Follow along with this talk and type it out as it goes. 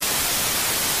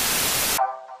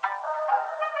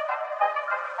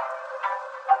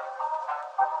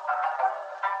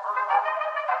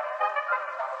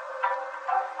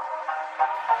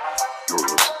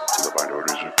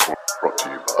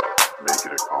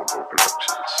Combo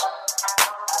Productions.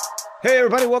 Hey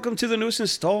everybody, welcome to the newest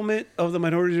installment of the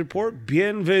Minority Report.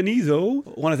 Bienvenido.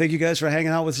 I want to thank you guys for hanging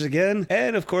out with us again.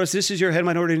 And of course, this is your head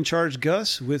minority in charge,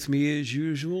 Gus. With me as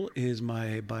usual is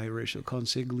my biracial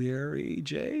consigliere,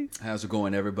 Jay. How's it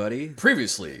going, everybody?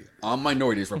 Previously on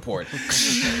Minorities Report.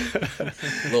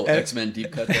 Little X-Men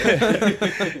deep cut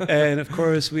there. And of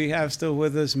course, we have still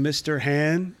with us Mr.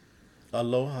 Han.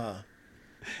 Aloha.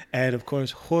 And of course,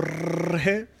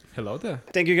 Jorge. Hello there.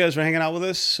 Thank you guys for hanging out with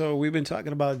us. So we've been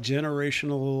talking about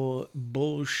generational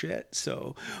bullshit.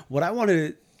 So what I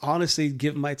wanted to honestly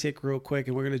give my take real quick,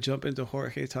 and we're going to jump into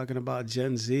Jorge talking about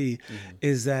Gen Z,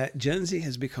 is that Gen Z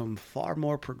has become far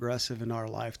more progressive in our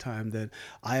lifetime than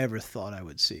I ever thought I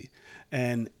would see.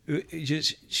 And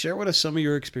just share with us some of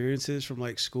your experiences from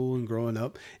like school and growing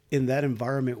up in that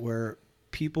environment where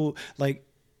people like,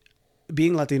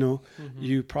 being Latino,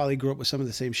 you probably grew up with some of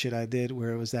the same shit I did,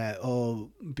 where it was that,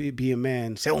 be a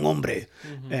man, sé un hombre.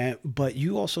 But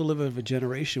you also live in a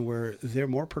generation where they're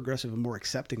more progressive and more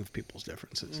accepting of people's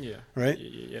differences. Yeah. Right?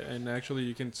 Yeah. And actually,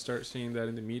 you can start seeing that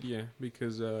in the media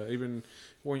because even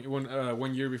when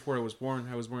 1 year before I was born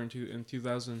in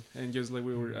 2000. And just like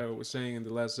I was saying in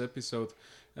the last episode,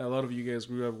 a lot of you guys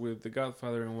grew up with The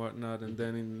Godfather and whatnot. And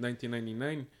then in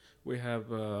 1999, we have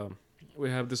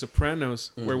The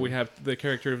Sopranos, where we have the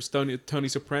character of Tony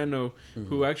Soprano,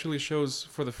 who actually shows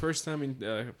for the first time in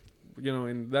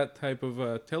that type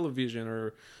of television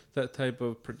or that type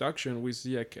of production. We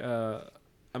see a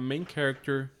main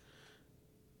character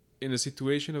in a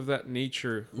situation of that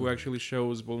nature who actually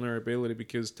shows vulnerability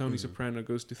because Tony Soprano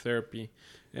goes to therapy.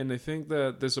 And I think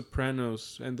that The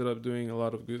Sopranos ended up doing a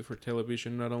lot of good for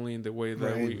television, not only in the way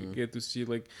that we get to see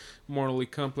like morally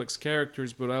complex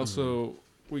characters, but also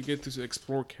we get to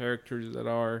explore characters that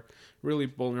are really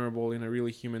vulnerable in a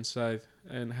really human side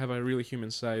and have a really human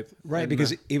side. Right, and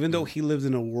because even though he lived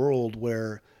in a world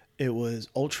where it was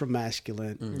ultra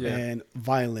masculine and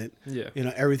violent,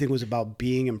 everything was about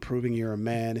being and proving you're a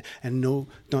man and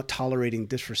not tolerating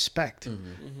disrespect.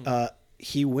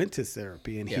 He went to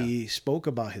therapy and he spoke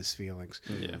about his feelings.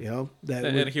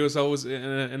 And he was always,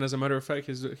 and as a matter of fact,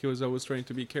 he was always trying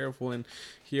to be careful, and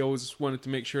he always wanted to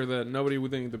make sure that nobody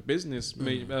within the business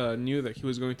knew that he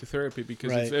was going to therapy,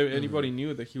 because if anybody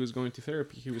knew that he was going to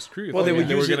therapy, he was screwed. Well, they were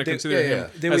going to consider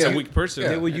him as a weak person.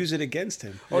 They would use it against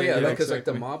him. Because like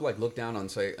the mob like looked down on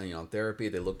therapy,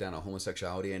 they looked down on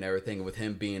homosexuality and everything. And with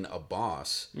him being a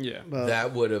boss,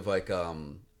 that would have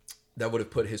that would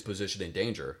have put his position in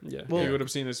danger. Yeah, well, you would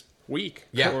have seen as weak.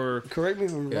 Yeah. Or correct me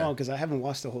if I'm wrong, because I haven't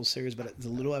watched the whole series, but the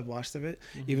little I've watched of it,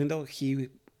 even though he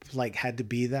like had to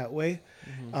be that way,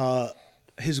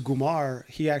 his Gumar,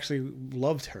 he actually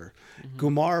loved her.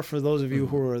 Gumar, for those of you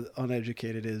who are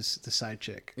uneducated, is the side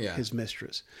chick, his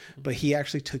mistress. But he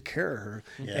actually took care of her,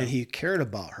 and he cared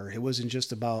about her. It wasn't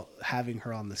just about having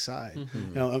her on the side.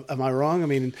 Am I wrong? I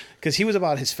mean, because he was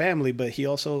about his family, but he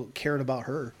also cared about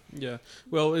her. Yeah,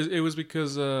 well, it was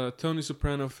because Tony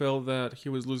Soprano felt that he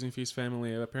was losing his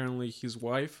family. Apparently, his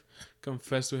wife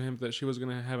confessed to him that she was going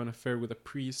to have an affair with a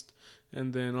priest,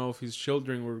 and then all of his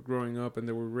children were growing up and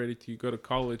they were ready to go to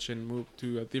college and move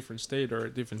to a different state or a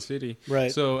different city.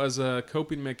 Right. So as a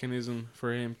coping mechanism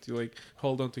for him to like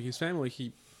hold on to his family,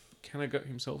 he kind of got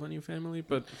himself a new family,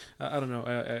 but I don't know.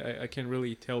 I can't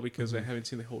really tell because I haven't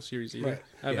seen the whole series either.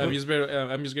 Right. I'm just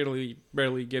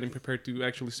barely getting prepared to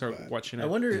actually start watching it. I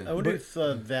wonder if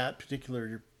that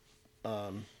particular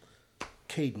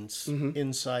cadence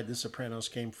inside The Sopranos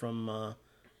came from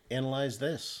Analyze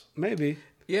This. Maybe.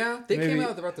 Yeah, they came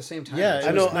out about the same time. Yeah,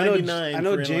 I know for James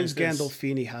Analyze This.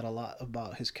 Gandolfini had a lot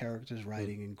about his character's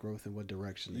writing and growth and what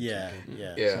direction they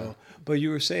took. Yeah. So, but you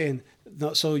were saying,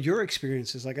 so your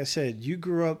experiences, like I said, you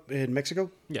grew up in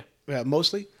Mexico? Yeah.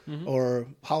 Mostly? Or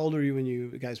how old were you when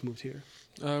you guys moved here?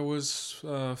 I was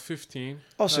 15.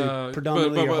 Oh, so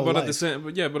predominantly your whole but life. at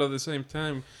the same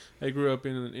time, I grew up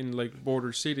in like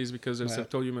border cities because, as I've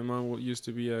told you, my mom used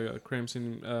to be a crime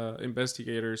scene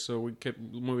investigator, so we kept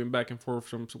moving back and forth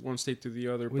from one state to the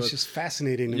other. Which is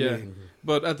fascinating to me.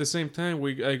 But at the same time,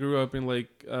 I grew up in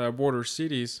like border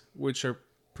cities, which are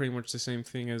pretty much the same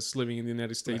thing as living in the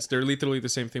United States. They're literally the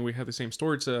same thing. We have the same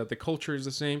stores. The culture is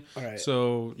the same. All right.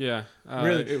 So yeah.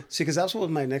 Really? See, because that's what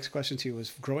my next question to you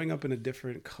was: growing up in a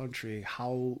different country,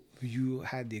 how you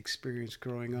had the experience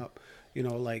growing up,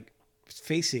 like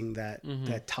facing that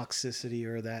toxicity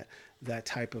or that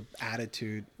type of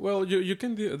attitude. Well, you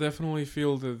can definitely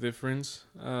feel the difference.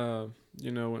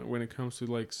 When it comes to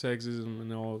like sexism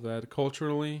and all of that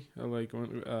culturally, like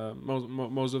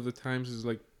most of the times is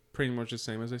like pretty much the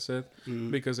same as I said,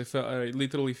 because I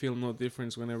literally feel no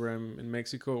difference whenever I'm in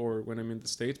Mexico or when I'm in the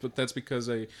States. But that's because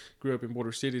I grew up in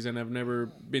border cities and I've never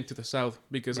been to the South,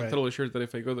 because I'm totally sure that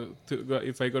if I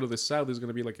go to the South, it's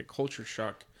gonna be like a culture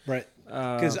shock. Right.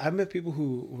 Because I've met people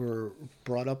who were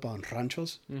brought up on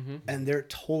ranchos, and they're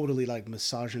totally like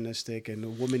misogynistic, and the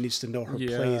woman needs to know her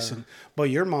place. But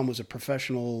your mom was a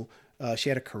professional. She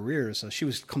had a career, so she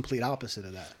was complete opposite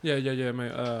of that.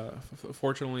 Yeah.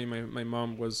 Fortunately, my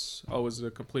mom was always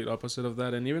the complete opposite of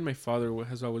that, and even my father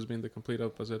has always been the complete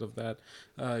opposite of that.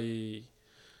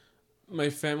 My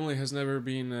family has never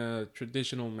been a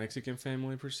traditional Mexican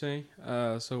family per se.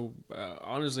 So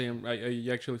honestly,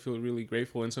 I actually feel really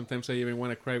grateful, and sometimes I even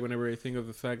want to cry whenever I think of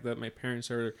the fact that my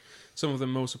parents are some of the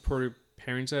most supportive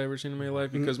parents I've ever seen in my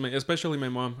life. Because especially my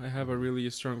mom, I have a really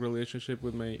strong relationship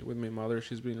with my mother.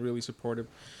 She's been really supportive,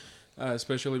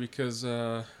 especially because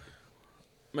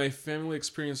my family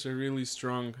experienced a really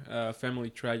strong family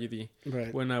tragedy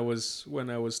when I was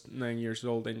 9 years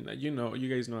old, and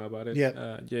you guys know about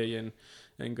it. Jay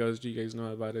and Gus, you guys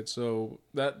know about it. So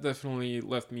that definitely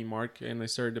left me marked, and I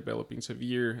started developing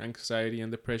severe anxiety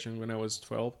and depression when I was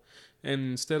 12.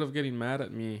 And instead of getting mad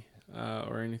at me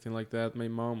or anything like that, my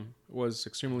mom was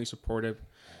extremely supportive.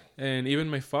 And even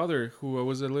my father, who I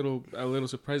was a little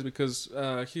surprised, because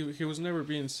he was never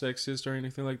being sexist or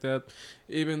anything like that,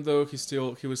 even though he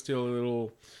was still a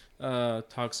little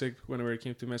toxic whenever it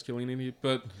came to masculinity.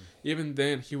 But even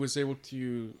then, he was able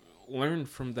to learn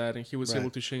from that, and he was able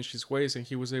to change his ways, and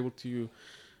he was able to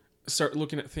start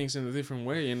looking at things in a different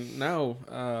way. And now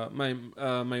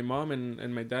my mom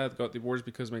and my dad got divorced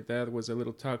because my dad was a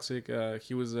little toxic.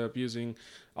 He was abusing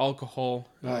alcohol.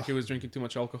 He was drinking too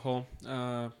much alcohol.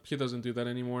 He doesn't do that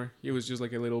anymore. It was just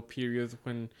like a little period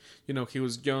when he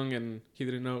was young and he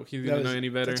didn't know any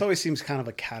better. It always seems kind of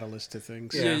a catalyst to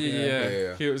things.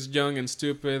 Yeah. He was young and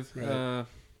stupid.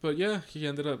 But yeah, he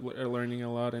ended up learning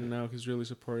a lot, and now he's really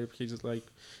supportive. He's just like,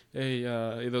 hey,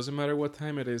 it doesn't matter what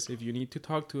time it is. If you need to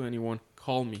talk to anyone,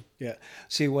 call me. Yeah.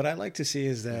 See, what I like to see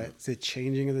is that the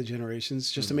changing of the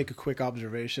generations, just to make a quick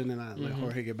observation, and I'll let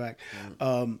Jorge get back.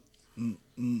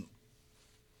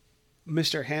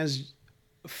 Mr. Hand's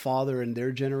father and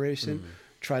their generation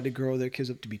tried to grow their kids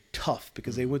up to be tough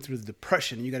because they went through the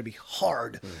depression, and you got to be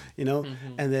hard, and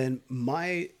then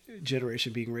my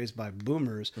generation being raised by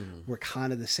boomers were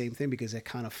kind of the same thing, because it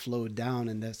kind of flowed down,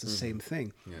 and that's the same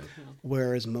thing.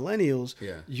 Whereas millennials,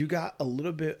 you got a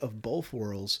little bit of both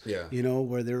worlds,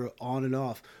 where they're on and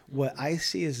off. What I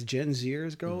see as Gen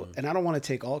Zers go, and I don't want to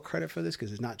take all credit for this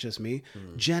because it's not just me,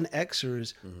 Gen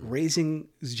Xers raising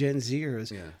Gen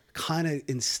Zers kind of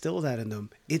instill that in them.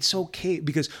 It's okay,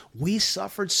 because we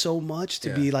suffered so much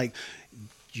to be like,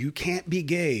 you can't be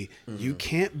gay. You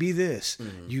can't be this.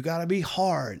 You got to be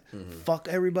hard. Fuck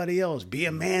everybody else. Be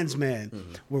a man's man.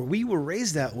 Where we were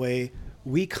raised that way,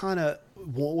 we kind of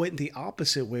went the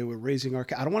opposite way with raising our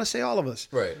kids. I don't want to say all of us.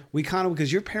 Right. We kind of,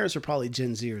 because your parents are probably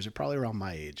Gen Zers. They're probably around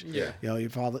my age. Yeah.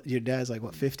 Your dad's like,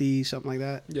 what, 50, something like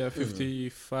that? Yeah,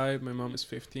 55. My mom is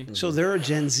 50. So they're a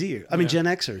Gen Z. I mean, Gen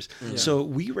Xers. So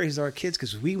we raised our kids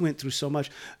because we went through so much.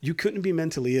 You couldn't be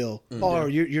mentally ill.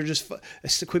 You're just,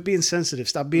 quit being sensitive.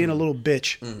 Stop being a little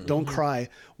bitch. Don't cry.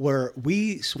 Where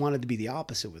we wanted to be the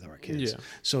opposite with our kids.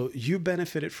 So you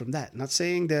benefited from that. Not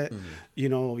saying that,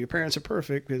 your parents are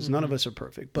perfect, because none of us are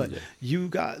perfect, but you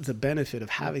got the benefit of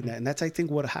having that. And that's, I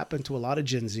think, what happened to a lot of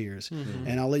Gen Zers.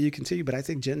 And I'll let you continue, but I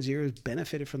think Gen Zers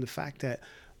benefited from the fact that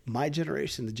my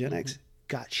generation, the Gen X,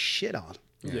 got shit on.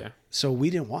 So we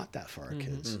didn't want that for our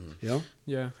kids.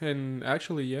 Yeah. And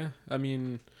actually, I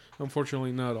mean,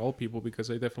 unfortunately not all people, because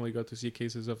I definitely got to see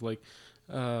cases of like,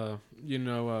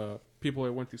 people I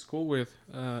went to school with,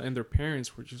 and their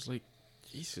parents were just like,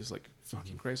 Jesus, like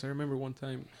fucking Christ. I remember one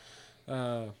time,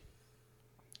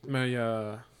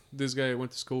 this guy I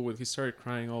went to school with, he started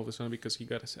crying all of a sudden because he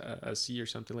got a C or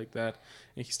something like that.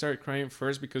 And he started crying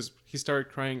first because he started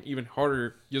crying even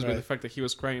harder just by the fact that he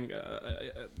was crying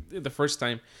the first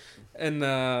time. And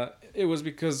it was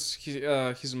because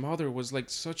his mother was like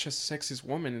such a sexist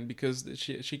woman, and because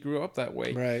she grew up that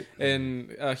way. Right. And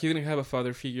he didn't have a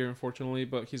father figure, unfortunately,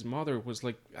 but his mother was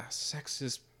like a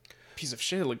sexist piece of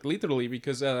shit, like literally,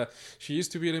 because she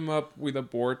used to beat him up with a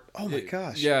board. Oh my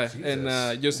gosh. Yeah. Jesus.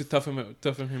 And just to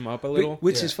toughen him up a little.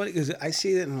 Which is funny, because I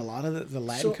see that in a lot of the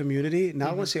Latin community. Now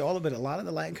I want to say all of it. A lot of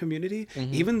the Latin community,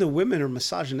 even the women are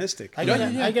misogynistic. I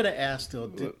gotta ask though,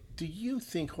 do you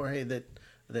think, Jorge,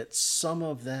 that some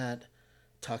of that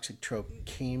toxic trope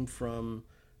came from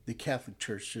the Catholic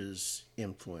Church's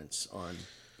influence on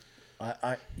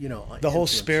the whole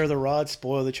spare the rod,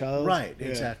 spoil the child. Right,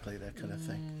 exactly, that kind of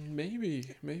thing. Maybe.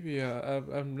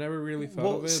 I've never really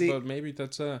thought of it, but maybe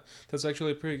that's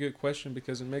actually a pretty good question,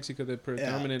 because in Mexico the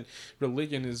predominant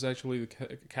religion is actually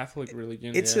the Catholic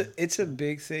religion. It's a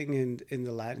big thing in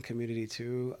the Latin community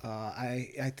too.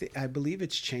 I believe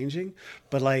it's changing,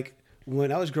 but like.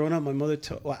 When I was growing up, my mother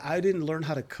I didn't learn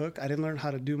how to cook. I didn't learn how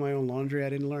to do my own laundry.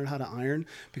 I didn't learn how to iron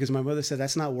because my mother said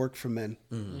that's not work for men.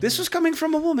 Mm-hmm. This was coming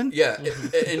from a woman. Yeah,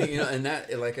 and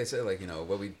that, like I said,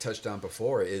 what we touched on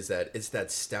before is that it's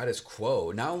that status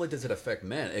quo. Not only does it affect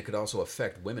men, it could also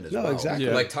affect women as well. Exactly.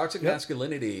 Yeah. Like toxic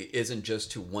masculinity isn't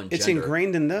just to one gender. It's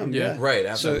ingrained in them. Yeah. Right.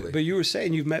 Absolutely. So, but you were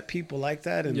saying you've met people like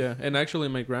that, and actually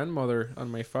my grandmother on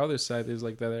my father's side is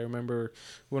like that. I remember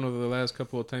one of the last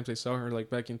couple of times I saw her, like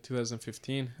back in 2015.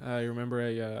 I remember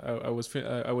I was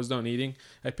done eating.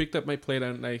 I picked up my plate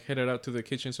and I headed out to the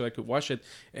kitchen so I could wash it.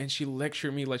 And she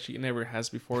lectured me like she never has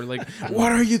before. Like,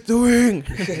 what are you doing?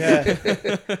 Queso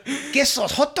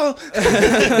joto.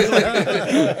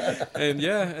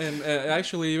 And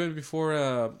actually, even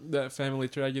before that family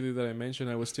tragedy that I mentioned,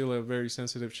 I was still a very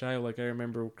sensitive child. Like, I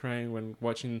remember crying when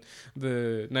watching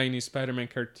the 90s Spider-Man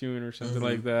cartoon or something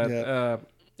like that. Yeah.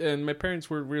 And my parents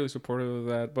were really supportive of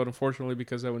that, but unfortunately,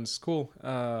 because I went to school,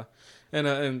 and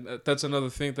that's another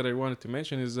thing that I wanted to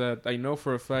mention, is that I know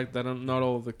for a fact that not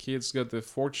all of the kids got the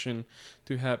fortune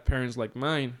to have parents like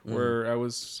mine, where I've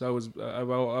always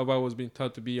been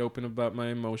taught to be open about my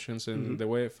emotions and the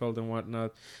way I felt and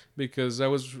whatnot, because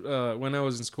when I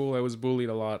was in school, I was bullied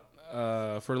a lot.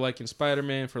 For liking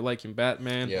Spider-Man, for liking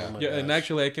Batman. And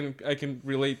actually, I can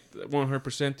relate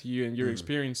 100% to you and your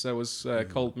experience. I was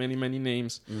called many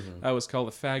names. I was called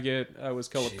a faggot. I was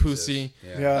called a pussy.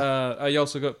 I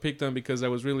also got picked on because I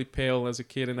was really pale as a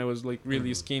kid and I was like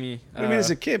really skinny. What do you mean as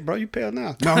a kid, bro? You pale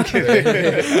now? No, I'm kidding.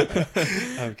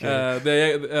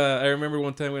 I remember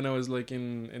one time when I was like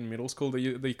in middle school,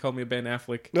 they called me Ben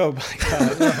Affleck. Oh my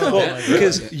god!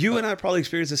 Because you and I probably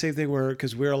experienced the same thing, where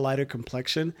because we're a lighter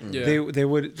complexion. They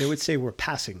would say we're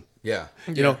passing. Yeah.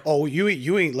 You know, oh,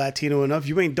 you ain't Latino enough.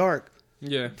 You ain't dark.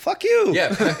 Yeah. Fuck you.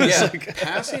 Yeah.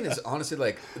 Passing is honestly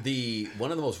like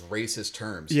one of the most racist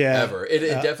terms ever. It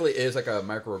definitely is like a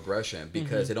microaggression,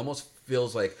 because it almost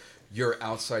feels like you're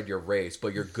outside your race,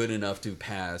 but you're good enough to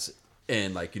pass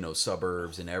in, like, you know,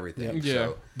 suburbs and everything.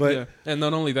 And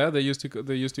not only that, they used to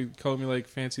call me like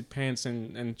fancy pants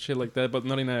and shit like that, but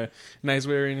not in a nice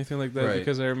way or anything like that. Right.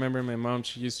 Because I remember my mom,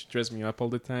 she used to dress me up all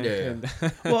the time.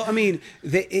 Well, I mean,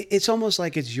 it's almost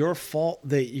like it's your fault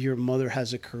that your mother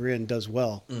has a career and does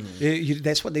well.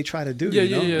 That's what they try to do.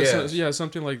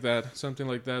 Something like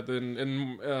that.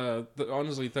 And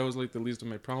honestly, that was like the least of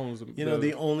my problems. You know,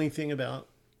 the only thing about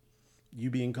you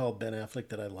being called Ben Affleck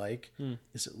that I like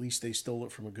is at least they stole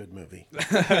it from a good movie.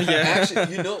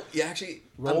 Actually,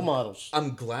 role models.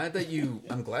 I'm glad that you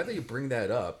bring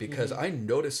that up, because I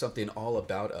noticed something all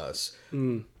about us.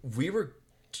 We were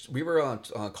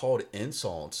called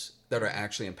insults that are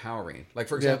actually empowering. Like,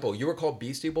 for example, you were called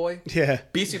Beastie Boy. Yeah.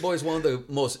 Beastie Boy is one of the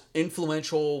most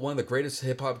influential, one of the greatest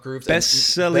hip hop groups.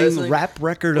 Best-selling rap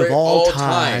record of all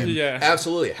time. Yeah.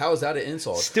 Absolutely. How is that an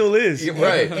insult? Still is.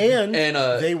 Right. And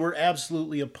they were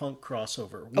absolutely a punk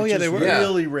crossover. Which they were.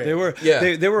 Really rare. They were.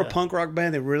 Yeah. They were a punk rock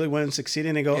band that really went and succeeded,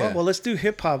 and they go, oh, well, let's do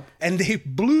hip hop. And they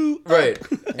blew up. Right.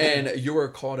 And you were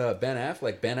called Ben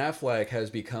Affleck. Ben Affleck has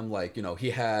become, like, you know, he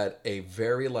had a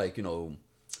very, like, you know,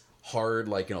 hard,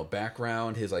 like, you know,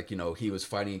 background. His, like, you know, he was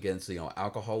fighting against, you know,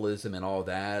 alcoholism and all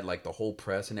that, like the whole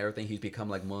press and everything. He's become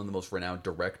like one of the most renowned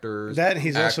directors. That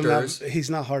he's actors. Also he's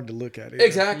not hard to look at either.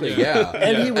 Exactly. Yeah.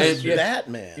 And he was that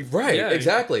man. Right. Yeah.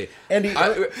 Exactly. And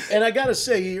I gotta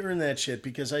say, he earned that shit,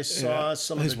 because I saw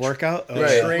some of his workout.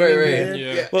 Right.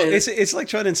 Yeah. Well, it's like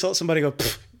trying to insult somebody. Go,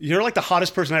 you're like the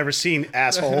hottest person I've ever seen,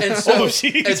 asshole. And so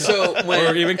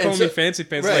or even call me fancy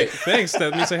pants. Like, thanks.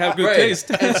 That means I have good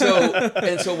taste.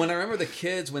 And so when I remember the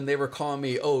kids, when they were calling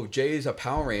me, oh, Jay's a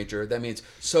Power Ranger, that means,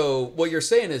 so what you're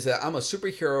saying is that I'm a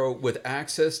superhero with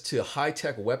access to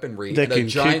high-tech weaponry. That can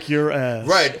kick your ass.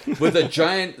 Right. With a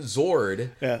giant Zord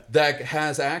that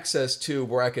has access to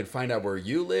where I can find out where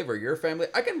you live or your family.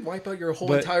 I can wipe out your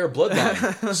whole entire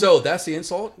bloodline. So that's the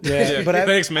insult? Yeah. But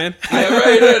thanks, man.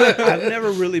 I've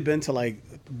never really been to like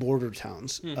border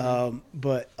towns,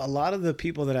 but a lot of the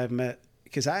people that I've met,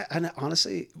 because I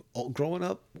honestly, growing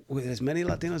up with as many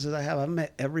Latinos as I have, I've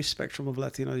met every spectrum of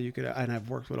Latino you could, and I've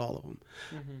worked with all of them.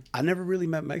 I never really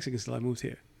met Mexicans till I moved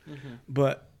here,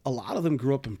 but a lot of them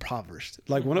grew up impoverished.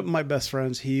 Like one of my best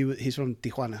friends, he's from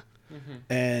Tijuana,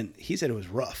 and he said it was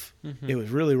rough. It was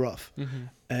really rough.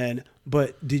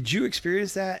 But did you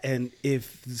experience that? And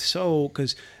if so,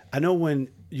 because I know when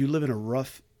you live in a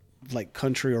rough like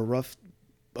country or rough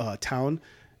town,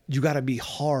 you got to be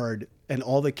hard, and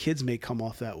all the kids may come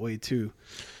off that way too.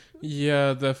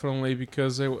 Yeah, definitely,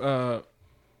 because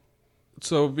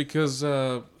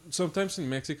sometimes in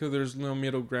Mexico there's no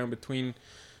middle ground between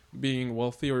being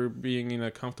wealthy or being in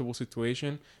a comfortable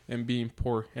situation and being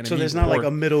poor. And So there's not poor. like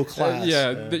a middle class.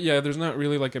 There's not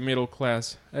really like a middle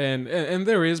class, and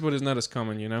there is, but it's not as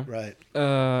common, you know. Right.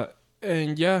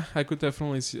 And yeah, I could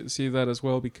definitely see that as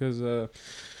well, because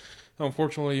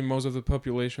unfortunately most of the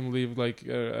population live like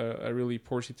a really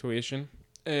poor situation,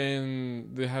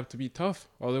 and they have to be tough,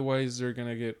 otherwise they're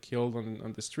gonna get killed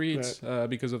on the streets. Right.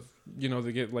 Because of,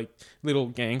 they get like little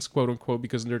gangs, quote unquote,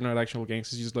 because they're not actual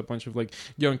gangs. It's just a bunch of like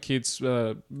young kids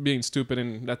being stupid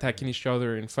and attacking each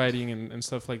other and fighting and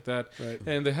stuff like that. Right.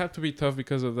 And they have to be tough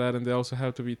because of that, and they also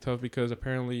have to be tough because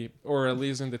apparently, or at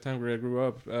least in the time where I grew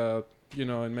up,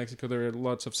 in Mexico there are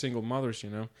lots of single mothers,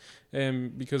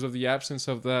 and because of the absence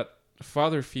of that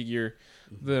father figure,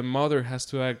 the mother has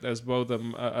to act as both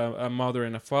a mother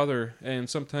and a father, and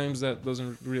sometimes that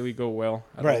doesn't really go well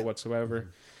at all whatsoever.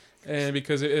 And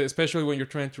because especially when you're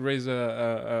trying to raise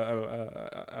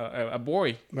a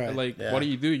boy, what do?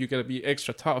 You gotta be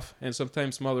extra tough, and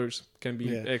sometimes mothers can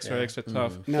be extra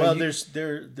tough. Well, there's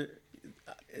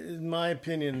in my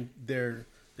opinion,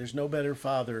 there's no better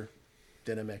father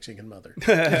than a Mexican mother.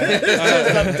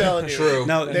 I'm telling you. True.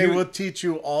 Now, They will teach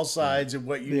you all sides of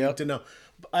what you need to know.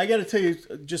 I got to tell you,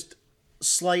 just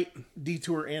slight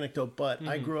detour anecdote, but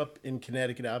I grew up in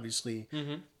Connecticut, obviously.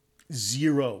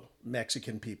 Zero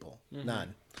Mexican people.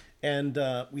 None. And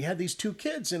we had these two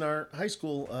kids in our high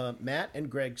school, Matt and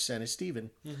Greg St. Stephen.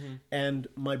 And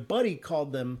my buddy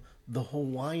called them the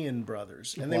Hawaiian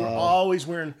brothers. And they were always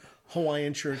wearing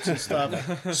Hawaiian shirts and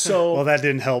stuff. So Well, that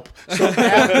didn't help.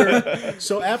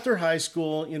 So after high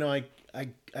school, I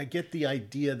get the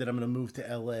idea that I'm going to move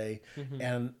to LA,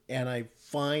 and I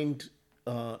find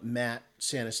Matt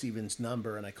St. Stephen's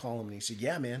number, and I call him, and he said,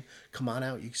 "Yeah, man, come on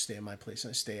out. You can stay at my place."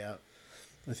 And I stay out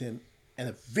with him, and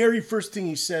the very first thing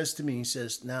he says to me, he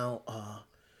says, "Now,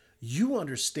 you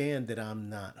understand that I'm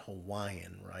not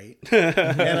Hawaiian, right?"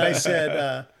 And I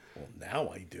said, well, now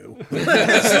I do.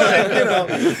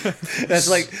 That's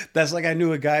like I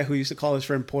knew a guy who used to call his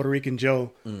friend Puerto Rican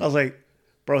Joe. I was like,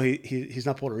 bro, he's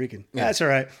not Puerto Rican. Yeah. That's all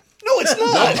right. No, it's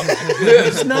not.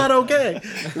 It's not okay.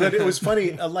 But it was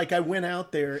funny. Like I went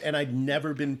out there and I'd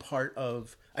never been part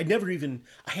of. I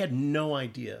had no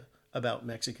idea about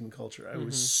Mexican culture. I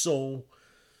was so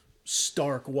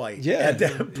stark white at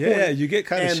that point. Yeah, you get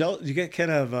kind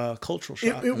of cultural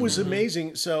shock. It was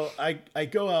amazing. So I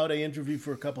go out, I interview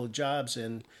for a couple of jobs,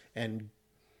 and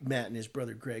Matt and his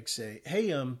brother Greg say,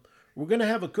 "Hey, we're gonna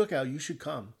have a cookout. You should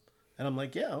come." And I'm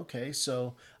like, "Yeah, okay."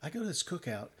 So I go to this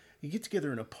cookout. You get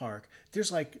together in a park.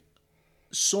 There's like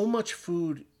so much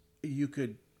food you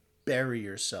could bury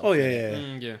yourself. Oh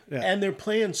in. yeah. And they're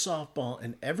playing softball,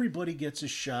 and everybody gets a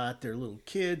shot. They're little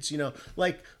kids,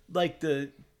 like the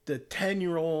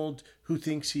 10-year-old who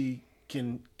thinks he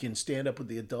can stand up with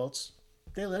the adults.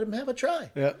 They let him have a try.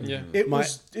 Yeah. Yeah. It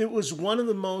was one of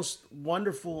the most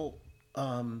wonderful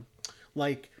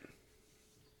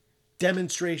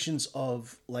demonstrations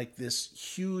of like this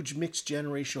huge mixed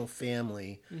generational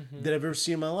family that I've ever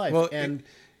seen in my life. Well, and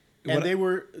they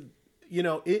were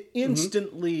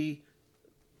instantly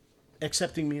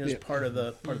accepting me as part of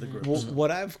the group. Well,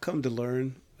 what I've come to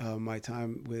learn my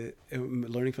time with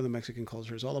learning from the Mexican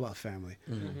culture is all about family.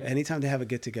 Anytime they have a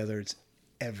get together, it's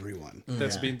everyone.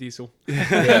 That's Vin Diesel.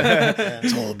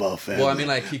 It's all about family. Well, I mean,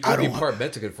 like he could be part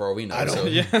Mexican for all we know.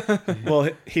 Well,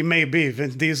 he may be.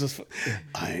 Vin Diesel's.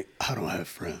 I don't have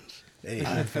friends.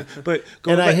 But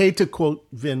I hate to quote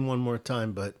Vin one more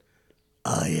time, but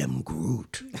I am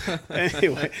Groot.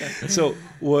 Anyway, so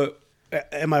what?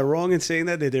 Am I wrong in saying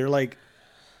that they're like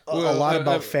a lot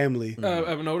about family?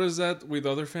 I've noticed that with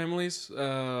other families.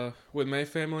 With my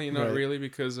family, not really,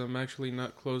 because I'm actually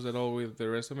not close at all with the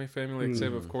rest of my family,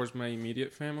 except of course my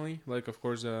immediate family. Like of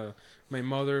course my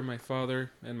mother, my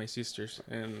father, and my sisters.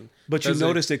 But you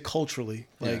noticed it culturally,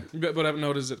 like. But I've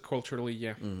noticed it culturally,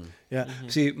 yeah. Yeah.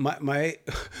 See, my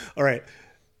all right.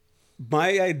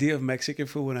 My idea of Mexican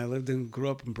food when I grew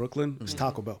up in Brooklyn was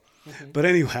Taco Bell. But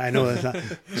anyway, I know that's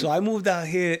not. So I moved out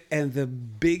here, and the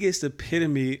biggest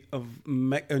epitome of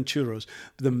and churros,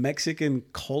 the Mexican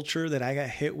culture that I got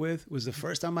hit with was the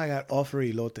first time I got offered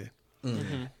elote.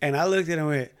 And I looked at it and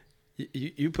went,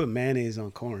 you put mayonnaise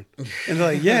on corn. And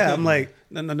they're like, yeah. I'm like,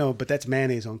 no, but that's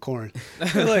mayonnaise on corn.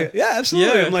 They're like, yeah,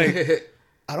 absolutely. Yeah. I'm like,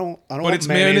 I don't but want it's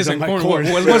mayonnaise on and my corn.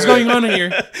 What's going on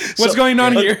here? What's going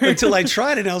on here? Until I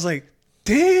tried it, and I was like,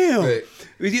 damn.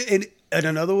 Right. And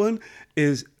another one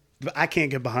is But I can't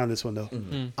get behind this one though.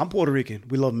 I'm Puerto Rican.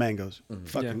 We love mangoes.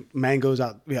 Fucking mangoes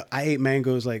out. Yeah, I ate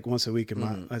mangoes like once a week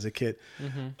as a kid.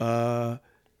 I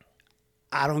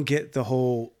don't get the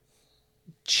whole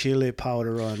chili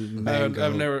powder on mango.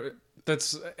 I've never.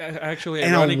 That's actually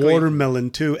and on ironically,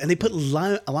 watermelon too. And they put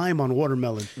lime on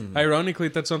watermelon. Ironically,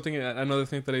 that's something another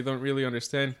thing that I don't really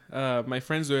understand. My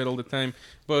friends do it all the time,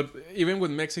 but even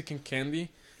with Mexican candy.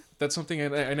 That's something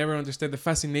I never understand. The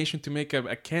fascination to make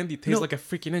a candy taste like a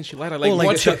freaking enchilada. Like, like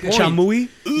what's the point? chamoy?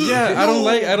 Yeah,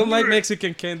 I don't like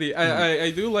Mexican candy. I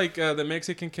do like the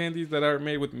Mexican candies that are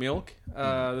made with milk.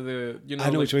 I know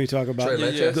which one you talk about.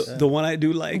 The one I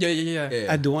do like.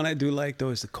 Yeah. The one I do like though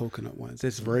is the coconut ones.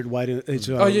 It's red, white. It's,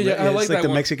 I like it's like that the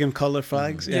one. Mexican color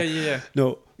flags. Yeah.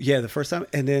 No, the first time,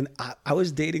 and then I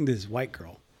was dating this white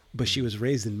girl. But she was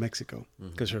raised in Mexico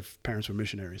because her parents were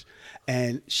missionaries,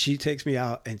 and she takes me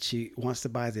out and she wants to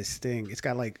buy this thing. It's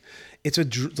got like,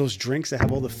 those drinks that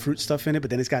have all the fruit stuff in it, but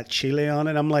then it's got chile on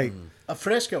it. I'm like, a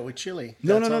fresco with chili.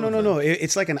 No.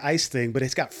 It's like an ice thing, but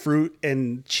it's got fruit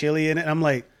and chili in it. And I'm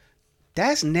like,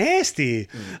 that's nasty.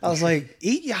 I was like,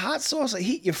 eat your hot sauce or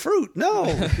eat your fruit. No.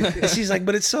 And she's like,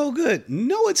 but it's so good.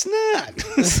 No, it's not.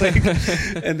 It's like,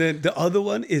 and then the other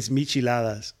one is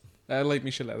micheladas. I like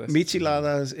micheladas.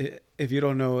 Micheladas, if you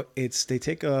don't know, they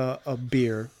take a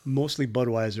beer, mostly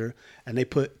Budweiser, and they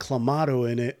put clamato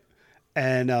in it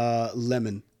and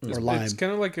lemon or lime. It's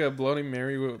kind of like a Bloody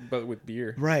Mary, but with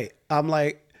beer. Right. I'm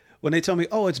like, when they tell me,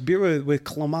 oh, it's beer with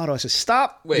clamato, I said,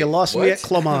 stop. Wait, you lost what? me at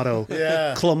clamato.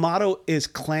 Yeah. Clamato is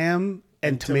clam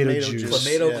and tomato juice.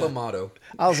 Clamato.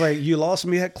 I was like, you lost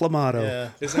me at clamato. Yeah.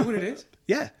 Is that what it is?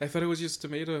 Yeah. I thought it was just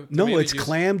tomato No, it's juice.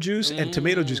 clam juice and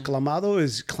tomato juice. Clamato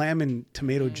is clam and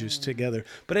tomato juice together.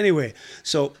 But anyway,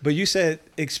 but you said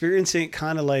experiencing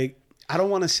kind of like, I don't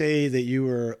want to say that you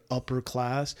were upper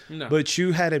class, but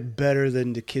you had it better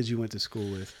than the kids you went to school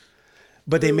with.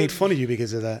 But they made fun of you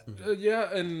because of that.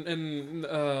 Yeah, and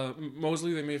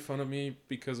mostly they made fun of me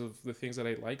because of the things that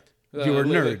I liked. You were a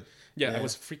nerd. I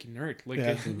was a freaking nerd. Like,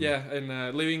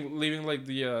 and leaving like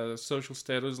the social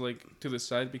status like to the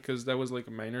side because that was like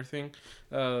a minor thing.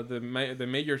 The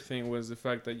major thing was the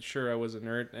fact that I was a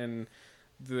nerd, and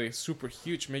the super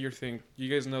huge major thing. You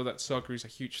guys know that soccer is a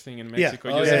huge thing in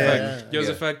Mexico. Just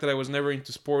the fact that I was never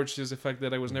into sports, just the fact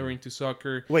that I was never into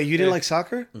soccer. Wait, you didn't like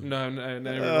soccer? No, I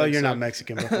never. Oh, you're not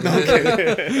Mexican, bro. No,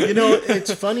 okay. You know,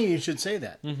 it's funny you should say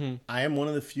that. I am one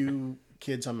of the few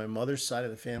kids on my mother's side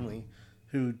of the family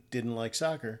who didn't like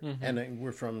soccer, and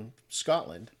we're from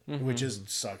Scotland, which is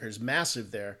soccer is massive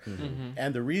there.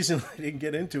 And the reason I didn't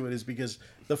get into it is because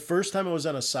the first time I was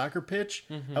on a soccer pitch,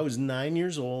 I was 9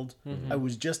 years old. I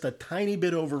was just a tiny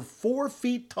bit over 4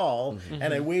 feet tall,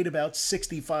 and I weighed about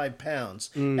 65 pounds.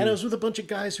 And I was with a bunch of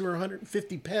guys who were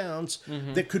 150 pounds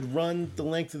that could run the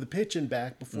length of the pitch and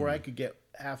back before I could get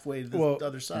halfway to the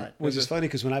other side. Which is funny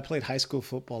because when I played high school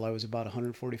football, I was about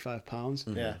 145 pounds.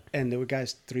 Yeah. And there were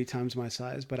guys 3 times my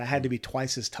size, but I had to be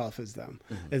twice as tough as them.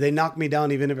 If they knocked me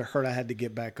down, even if it hurt, I had to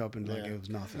get back up and like it was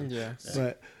nothing. Yeah.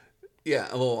 But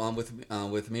Well,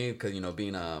 with me, because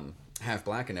being half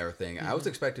black and everything, I was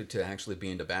expected to actually be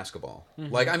into basketball.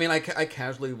 Like, I mean, I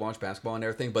casually watch basketball and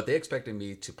everything, but they expected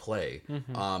me to play.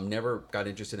 Never got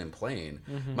interested in playing.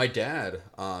 My dad,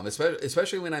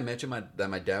 especially when I mentioned that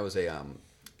my dad was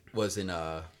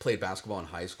played basketball in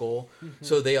high school,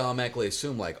 so they automatically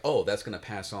assume like, oh, that's gonna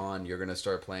pass on, you're gonna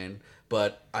start playing.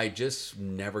 But I just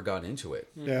never got into it,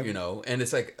 and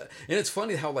it's like, and it's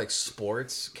funny how like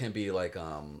sports can be like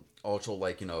also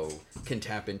like can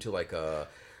tap into like a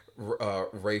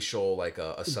racial like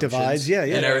assumptions divides,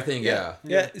 and everything,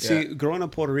 See, growing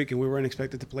up Puerto Rican, we weren't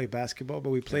expected to play basketball,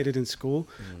 but we played it in school.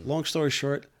 Long story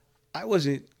short, I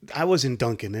wasn't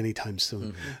dunking anytime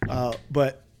soon,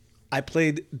 but I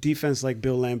played defense like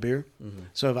Bill Lambier.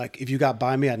 So if you got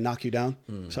by me, I'd knock you down.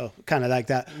 So kind of like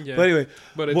that. Yeah. But anyway.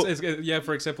 But it's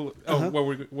for example,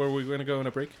 were we going to go on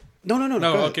a break? No.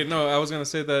 Okay, no, I was going to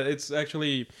say that it's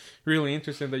actually really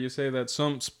interesting that you say that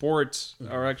some sports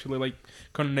are actually like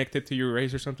connected to your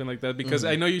race or something like that. Because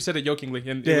I know you said it jokingly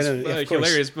and it was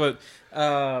hilarious, but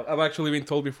I've actually been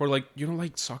told before, like, you don't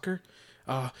like soccer?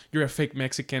 You're a fake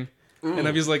Mexican. And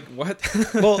I'm just like, what?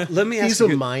 Well, let me ask He's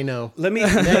you. a Mino. Let me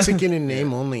Mexican in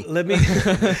name only. let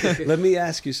me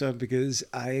ask you something, because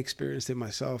I experienced it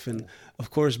myself, and of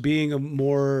course, being a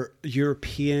more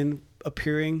European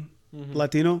appearing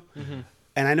Latino,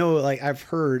 and I know, like, I've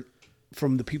heard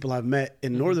from the people I've met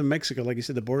in northern Mexico, like you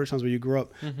said, the border towns where you grew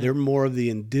up, they're more of the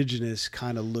indigenous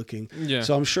kind of looking. Yeah.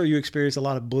 So I'm sure you experienced a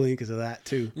lot of bullying because of that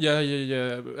too. Yeah.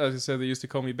 As I said, they used to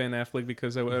call me Ben Affleck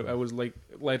because I was like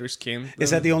lighter skin.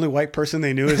 Is that the only white person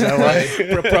they knew? Is that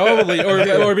why? Probably,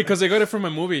 or because they got it from a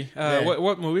movie.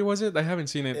 What movie was it? I haven't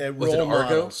seen it. Was it Role Argo?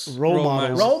 models. Role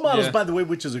models. Role models, Yeah. by the way,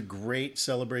 which is a great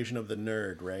celebration of the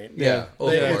nerd, right? Yeah. Oh,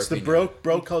 It's the LARPing.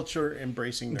 bro culture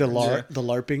embracing nerds. The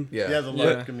LARPing. Yeah. Yeah, the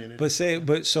LARP community. But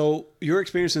so your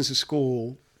experience in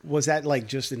school, was that like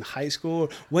just in high school?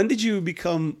 When did you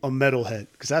become a metalhead?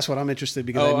 Because that's what I'm interested.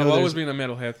 Because I Oh, know I've there's- always been a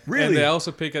metalhead. Really? And they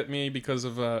also pick at me because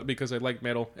I like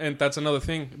metal, and that's another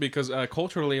thing because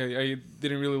culturally I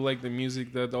didn't really like the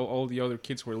music that all the other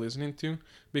kids were listening to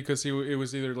because it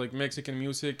was either like Mexican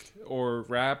music or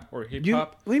rap or hip You,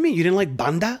 hop. what do you mean? You didn't like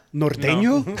banda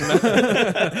norteño?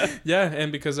 Yeah,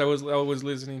 and because I was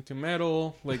listening to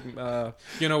metal, like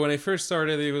when I first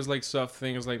started, it was like soft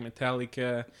things like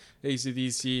Metallica,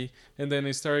 AC/DC, and then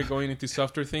I started going into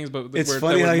softer things. But It's that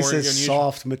funny were how he more says unusual.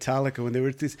 soft Metallica when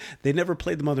they never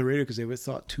played them on the radio because they were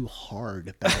thought too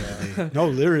hard back in the day. No,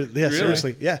 literally, yeah, Really?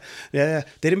 seriously, yeah. They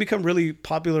didn't become really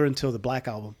popular until the Black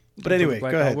Album. But anyway,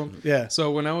 Black go ahead. Album. Yeah.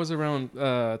 So when I was around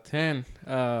 10,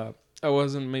 I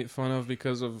wasn't made fun of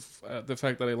because of the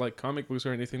fact that I like comic books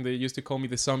or anything. They used to call me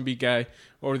the zombie guy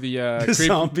or the The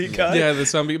zombie guy? Yeah, the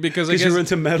zombie because I Because guess you were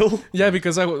into metal? yeah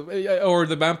because or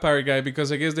the vampire guy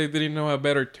because I guess they didn't know a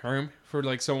better term for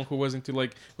like someone who was into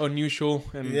like unusual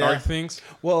and Yeah. dark things.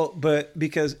 Well, but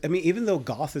because, I mean, even though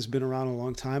goth has been around a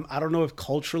long time, I don't know if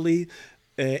culturally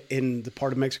in the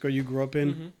part of Mexico you grew up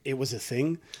in, it was a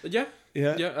thing. Yeah.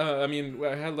 Yeah. I mean,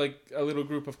 I had like a little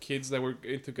group of kids that were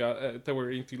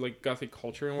into like gothic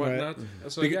culture and Right. whatnot.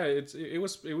 So Beca- yeah, it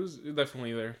was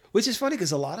definitely there. Which is funny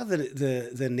because a lot of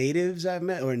the natives I've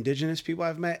met or indigenous people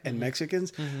I've met and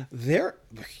Mexicans, they're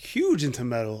huge into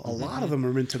metal. A lot of them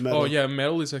are into metal. Oh yeah,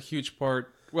 metal is a huge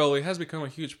part. Well, it has become a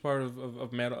huge part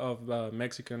of metal of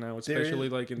Mexico now, especially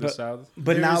like in the south.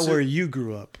 But There now is a- where you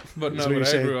grew up. But is no, what where you're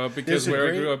I saying. grew up, because There's a where I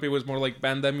great- grew up, it was more like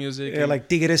banda music. Yeah, and- like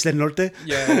Tigres del Norte.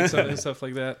 yeah, and stuff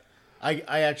like that. I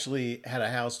actually had a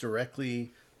house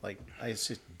directly, like I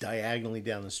sit diagonally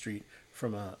down the street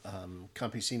from a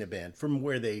campesina band, from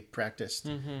where they practiced,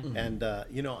 and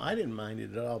I didn't mind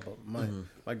it at all. But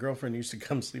my girlfriend used to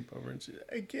come sleep over, and she,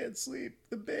 I can't sleep.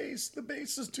 The bass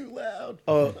is too loud.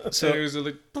 Oh, So so it was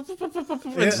like and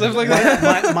stuff like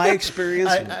that. my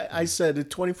experience. I said a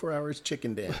 24 hours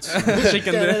chicken dance.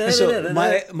 Chicken dinner. So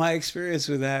my experience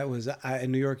with that was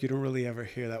in New York. You don't really ever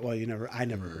hear that. Well, I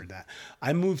never heard that.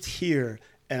 I moved here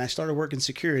and I started working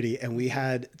security, and we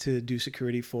had to do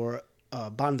security for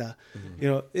banda.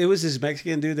 It was this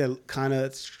Mexican dude that kind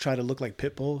of tried to look like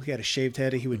Pitbull. He had a shaved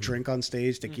head and he would drink on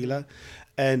stage tequila,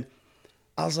 and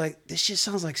I was like, this shit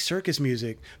sounds like circus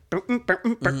music. All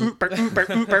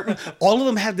of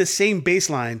them have the same bass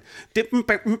line.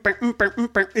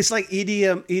 It's like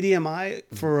EDMI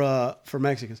for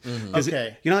Mexicans. 'Cause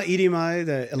Okay. you know how EDMI,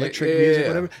 the electric Yeah, music, yeah.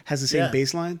 whatever, has the same Yeah.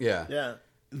 bass line? Yeah. Yeah,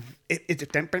 I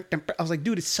was like,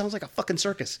 dude, it sounds like a fucking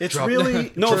circus. it's Drop-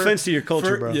 really No offense to your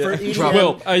culture, bro. For Yeah. EDM,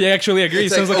 Well, I actually agree. It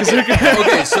It's sounds like a okay, circus.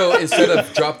 okay, so instead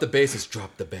of drop the bass, it's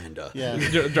drop the banda. yeah.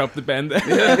 Drop the band.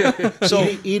 So,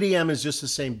 EDM is just the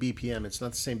same BPM. It's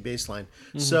not the same bass line.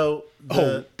 So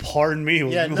oh, pardon me.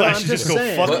 Yeah, no, I I'm should just just go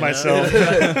saying, fuck you know. myself.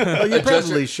 well, you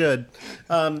probably should.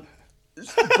 But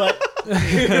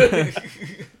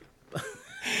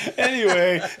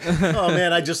Anyway, oh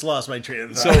man, I just lost my train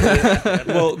of thought.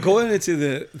 well, going into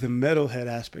the metalhead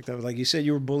aspect of it, like you said,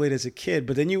 you were bullied as a kid,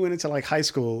 but then you went into like high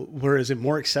school. Where is it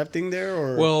more accepting there,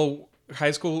 or Well,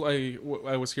 high school, I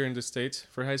was here in the States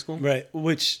for high school. right?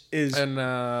 Which is And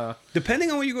depending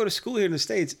on where you go to school here in the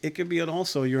States, it could be an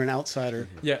also you're an outsider.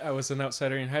 yeah, I was an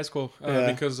outsider in high school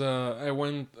Yeah. because I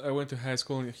went to high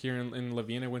school here in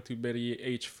Laveen. I went to Betty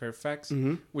H. Fairfax,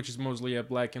 which is mostly a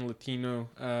Black and Latino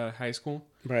high school.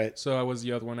 Right. So I was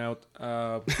the odd one out.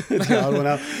 The odd one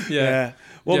out. Yeah.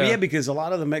 Well, Yeah. yeah, because a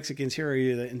lot of the Mexicans here are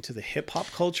either into the hip hop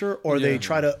culture or they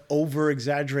try to over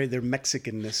exaggerate their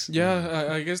Mexicanness. Yeah,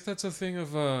 I guess that's a thing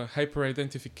of hyper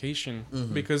identification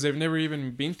because they've never even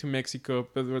been to Mexico,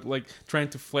 but they're like trying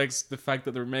to flex the fact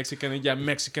that they're Mexican. And yeah,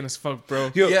 Mexican as fuck,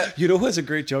 bro. You know who has a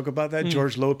great joke about that?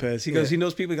 George Lopez. He goes, he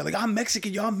knows people go like, I'm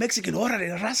Mexican, yo, I'm Mexican,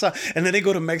 órale, raza. And then they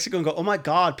go to Mexico and go, oh my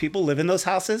God, people live in those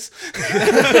houses?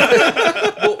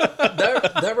 Well,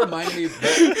 that reminded me.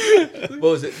 What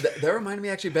was it? That reminded me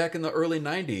actually back in the early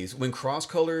 '90s when cross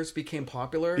colors became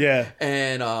popular. Yeah.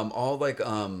 And all like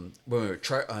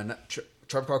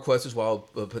Tribe Called Quest as well.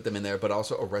 I'll put them in there, but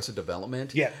also Arrested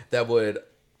Development. Yeah. That would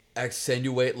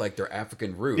accentuate like their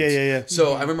African roots. Yeah.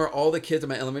 So I remember all the kids in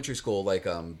my elementary school, like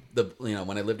when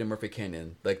I lived in Murphy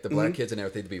Canyon, like the black kids and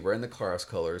everything, to be wearing the cross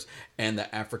colors and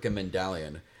the African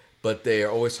medallion. but they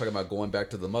are always talking about going back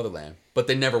to the motherland, but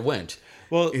they never went.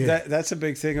 Well, that's a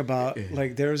big thing about,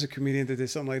 like, there was a comedian that did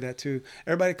something like that too.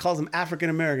 Everybody calls them African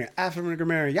American.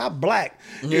 Y'all black.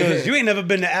 He goes, you ain't never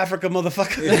been to Africa,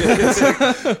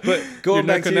 motherfucker. But going You're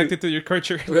not back connected to your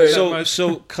culture.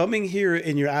 so coming here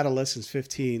in your adolescence,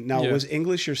 15. Now, was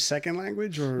English your second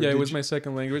language, or Yeah, it was my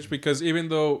second language, because even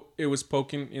though it was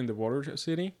spoken in the border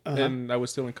city, and I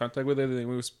was still in contact with it, and it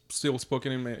was still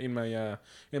spoken in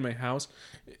my house,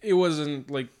 it wasn't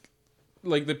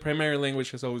like the primary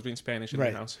language has always been Spanish in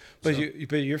right? the house. But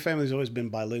but your family's always been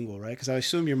bilingual, right? Because I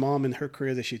assume your mom and her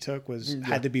career that she took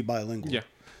had to be bilingual. Yeah.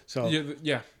 So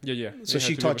yeah. So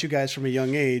she taught you guys from a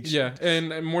young age. Yeah,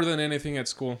 and more than anything at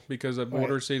school, because at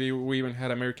Border City we even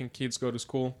had American kids go to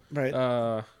school. Right.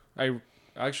 I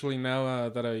actually now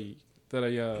that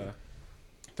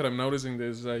I'm noticing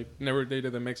this, I never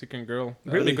dated a Mexican girl.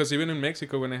 Really? Because even in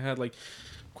Mexico, when I had like,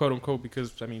 quote unquote,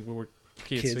 because I mean we were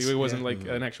kids, so it wasn't like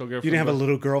an actual girlfriend. You didn't have a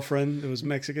little girlfriend that was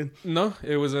Mexican? No,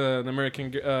 it was an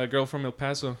American girl from El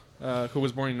Paso who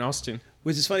was born in Austin.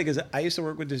 Which is funny because I used to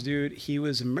work with this dude. He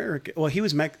was American. Well,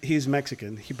 he's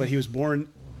Mexican, but he was born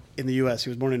in the U.S. He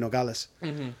was born in Nogales.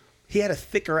 Mm-hmm. He had a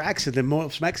thicker accent than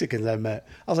most Mexicans I've met.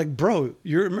 I was like, bro,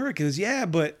 you're American. He goes, yeah,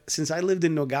 but since I lived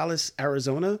in Nogales,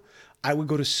 Arizona, I would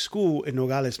go to school in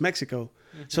Nogales, Mexico.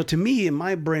 Mm-hmm. So to me, in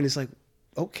my brain, it's like,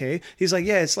 okay. He's like,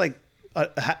 yeah, it's like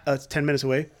 10 minutes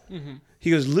away. Mm-hmm. He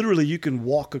goes, literally, you can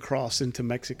walk across into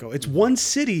Mexico. It's one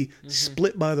city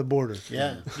split by the border.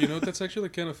 Yeah. You know, that's actually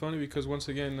kind of funny because once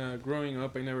again, growing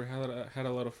up, I never had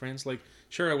a lot of friends. Like,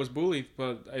 sure, I was bullied,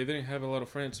 but I didn't have a lot of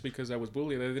friends because I was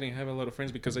bullied. I didn't have a lot of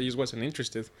friends because I just wasn't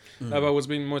interested. I was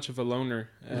being much of a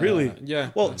loner. Really? Yeah.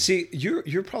 Well, see,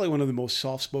 you're probably one of the most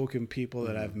soft-spoken people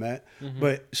that I've met.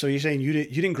 But so you're saying you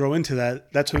didn't grow into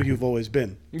that. That's who you've always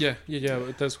been. Yeah.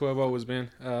 That's who I've always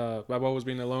been. I've always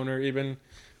been a loner. Even,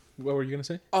 what were you gonna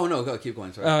say? Oh no, go keep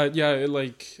going. Sorry. I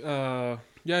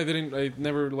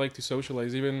never liked to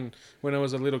socialize. Even when I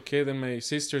was a little kid and my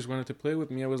sisters wanted to play with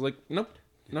me, I was like, nope,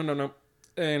 no.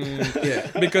 And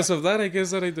because of that, I guess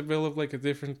that I developed like a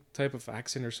different type of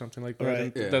accent or something like that.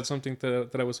 Right. And that's something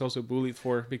that I was also bullied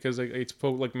for because I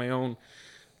spoke like my own,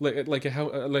 like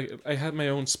I had my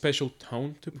own special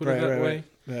tone, to put it that way.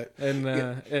 Right.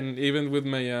 And even with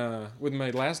my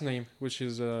last name, which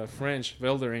is French,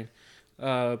 Velderin,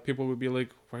 people would be like,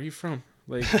 "Where are you from?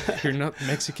 Like, you're not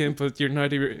Mexican, but you're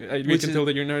not even." We can tell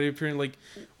that you're not even. Like,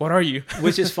 what are you?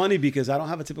 Which is funny because I don't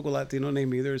have a typical Latino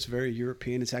name either. It's very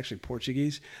European. It's actually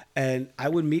Portuguese. And I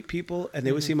would meet people and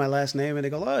they would see my last name and they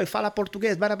go, "Oh, fala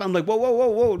portugués." I'm like,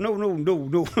 whoa,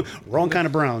 no, wrong kind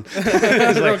of brown.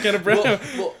 Wrong kind of brown.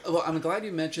 Well, I'm glad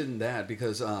you mentioned that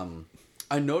because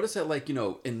I noticed that, like, you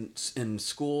know, in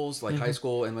schools, like high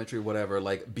school, elementary, whatever,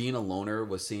 like being a loner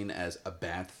was seen as a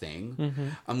bad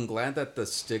thing. I'm glad that the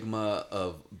stigma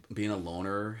of being a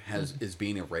loner is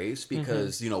being erased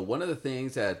because, you know, one of the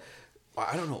things that,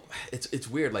 I don't know, it's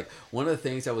weird. Like, one of the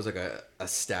things that was like a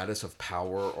status of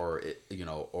power or, you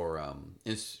know, or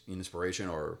inspiration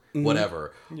or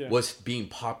whatever was being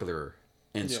popular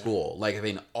in school. Like,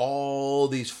 having all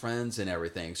these friends and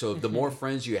everything. So the more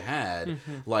friends you had,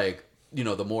 like, you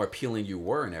know, the more appealing you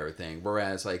were and everything.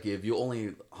 Whereas, like, if you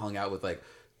only hung out with like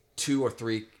 2 or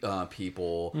 3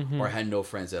 people or had no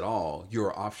friends at all, you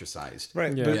were ostracized.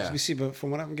 Right. Yeah. But you see, but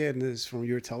from what I'm getting is from what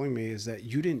you're telling me is that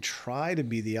you didn't try to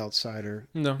be the outsider.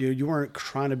 No. You weren't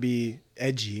trying to be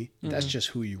edgy. That's just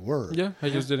who you were. Yeah. I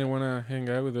just didn't want to hang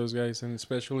out with those guys. And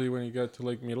especially when you got to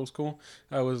like middle school,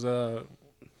 I was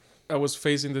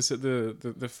facing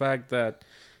the fact that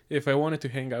if I wanted to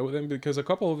hang out with them, because a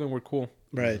couple of them were cool.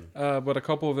 Right. But a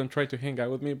couple of them tried to hang out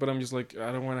with me, but I'm just like,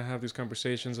 I don't want to have these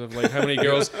conversations of like how many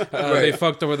girls they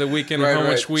fucked over the weekend and how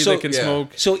much weed they can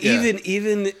smoke. So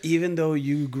even though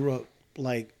you grew up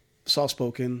like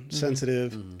soft-spoken,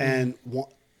 sensitive, and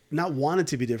not wanted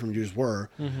to be different, you just were,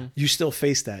 you still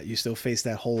face that. You still face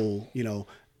that whole, you know,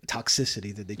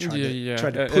 toxicity that they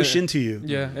tried to push into you.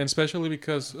 Yeah, and especially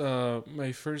because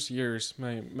my first years,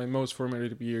 my most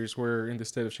formative years were in the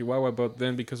state of Chihuahua, but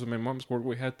then because of my mom's work,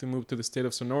 we had to move to the state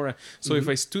of Sonora. So if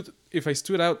I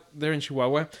stood out there in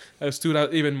Chihuahua, I stood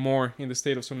out even more in the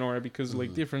state of Sonora because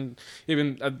like different,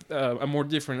 even a more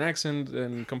different accent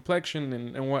and complexion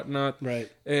and whatnot.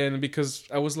 Right. And because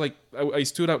I was like, I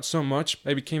stood out so much,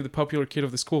 I became the popular kid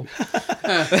of the school.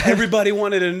 Everybody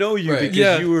wanted to know you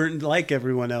because you were like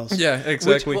everyone else. Yeah,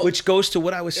 exactly. Which goes to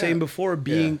what I was saying before,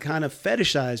 being kind of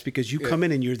fetishized because you come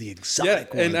in and you're the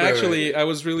exotic one. And actually, I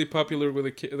was really popular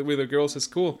with the girls at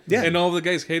school. Yeah. And all the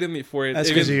guys hated me for it. That's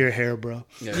because of your hair, bro.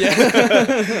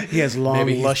 Yeah. He has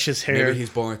long, luscious hair. Maybe he's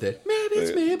born with it. Maybe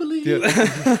it's Maybelline.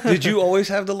 Did you always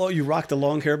have the long? You rocked the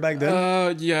long hair back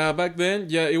then? Yeah, back then,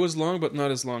 yeah, it was long, but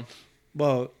not as long.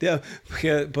 Well, yeah,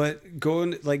 but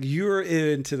going like you're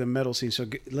into the metal scene. So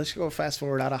let's go fast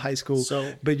forward out of high school.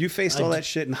 So, but you faced all that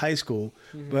shit in high school.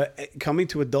 But coming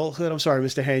to adulthood, I'm sorry,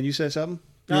 Mr. Hand, you said something.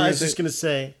 No, I was just gonna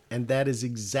say, and that is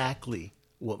exactly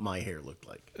what my hair looked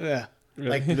like. Yeah.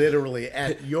 Like literally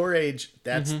at your age,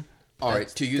 that's All right,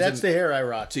 to use that's a, the hair I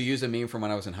rock. to use a meme from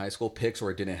when I was in high school, pics or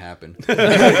it didn't happen.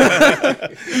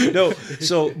 No,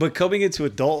 so but coming into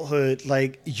adulthood,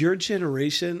 like your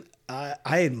generation, I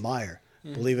admire,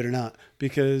 believe it or not,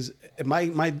 because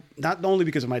my not only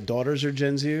because of my daughters are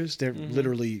Gen Zers, they're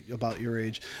literally about your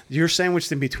age. You're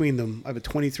sandwiched in between them. I have a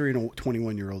 23 and a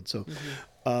 21-year-old, so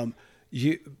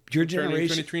your Turning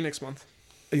generation. 23 next month.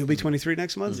 You'll be 23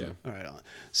 next month? Yeah. All right.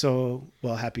 So,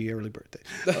 well, happy early birthday.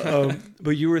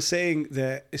 But you were saying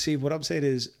that, see, what I'm saying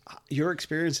is your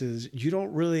experiences, you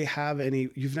don't really have any,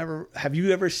 have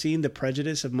you ever seen the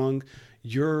prejudice among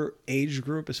your age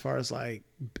group as far as like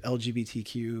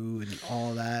LGBTQ and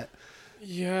all that?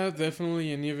 Yeah,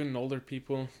 definitely, and even older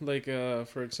people. Like,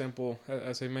 for example,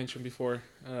 as I mentioned before,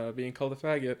 being called a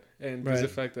faggot, and just the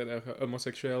fact that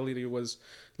homosexuality was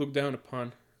looked down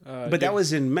upon. But that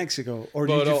was in Mexico, or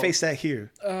did you face that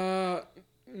here?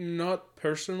 Not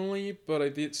personally, but I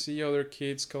did see other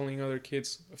kids calling other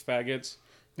kids faggots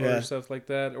or stuff like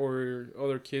that, or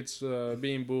other kids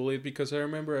being bullied. Because I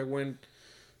remember I went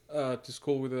to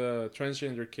school with a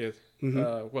transgender kid.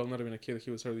 Well, not even a kid; he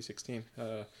was already 16.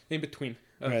 In between,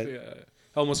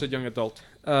 almost a young adult.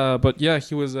 But yeah,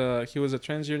 he was a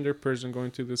transgender person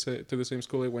going to the same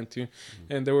school I went to,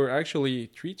 and there were actually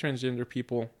 3 transgender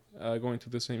people going to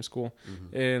the same school,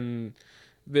 and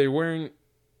they weren't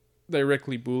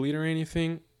directly bullied or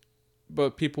anything,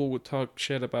 but people would talk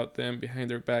shit about them behind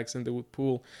their backs, and they would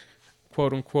pull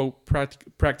quote unquote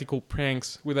practical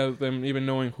pranks without them even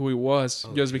knowing who he was,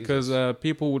 just because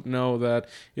people would know that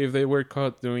if they were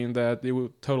caught doing that, it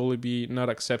would totally be not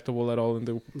acceptable at all, and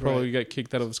they would probably get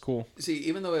kicked out of the school. See,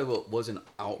 even though it wasn't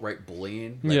outright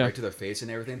bullying, like right to their face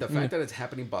and everything, the fact that it's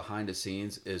happening behind the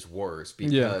scenes is worse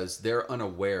because they're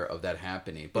unaware of that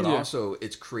happening. But also,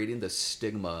 it's creating the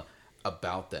stigma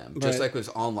about them, just like with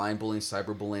online bullying,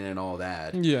 cyberbullying, and all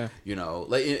that. Yeah, you know,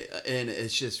 like, and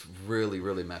it's just really,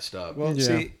 really messed up. Well,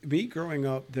 see, me growing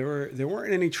up, there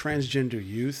weren't any transgender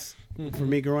youth for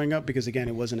me growing up because again,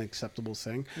 it wasn't an acceptable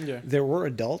thing. Yeah, there were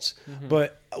adults,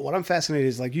 but what I'm fascinated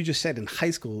is like you just said in high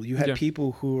school, you had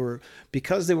people who were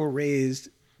because they were raised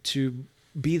to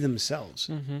be themselves.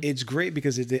 It's great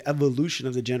because the evolution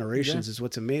of the generations is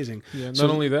what's amazing. Yeah, not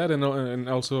only that, and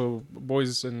also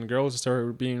boys and girls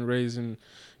started being raised in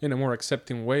a more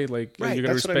accepting way. Like you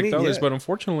gotta respect others, but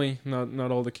unfortunately, not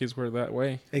all the kids were that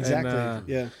way.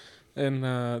 Exactly. And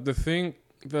the thing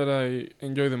that I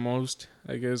enjoy the most,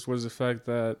 I guess, was the fact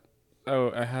that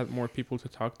I had more people to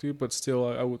talk to, but still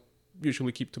I would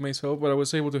usually keep to myself, but I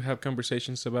was able to have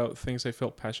conversations about things I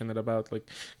felt passionate about, like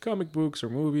comic books or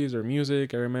movies or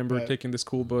music. I remember taking the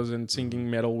school bus and singing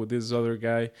metal with this other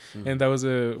guy, and that was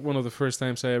one of the first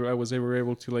times I was ever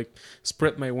able to like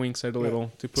spread my wings out a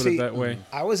little, to put it that way.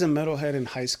 I was a metalhead in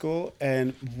high school,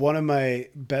 and one of my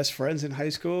best friends in high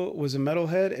school was a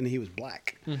metalhead, and he was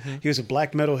black. He was a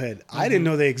black metalhead. I didn't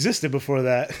know they existed before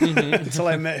that until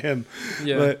I met him.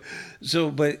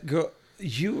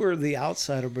 You were the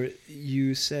outsider, but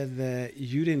you said that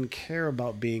you didn't care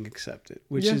about being accepted,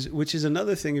 which is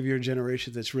another thing of your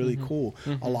generation that's really cool.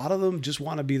 A lot of them just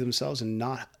want to be themselves and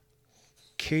not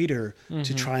cater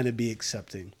to trying to be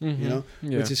accepting, you know,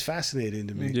 which is fascinating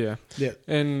to me. Yeah.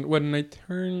 And when I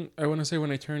turned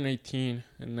 18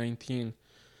 and 19,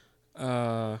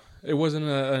 it wasn't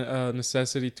a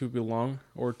necessity to belong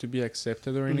or to be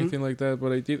accepted or anything like that,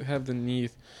 but I did have the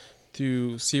need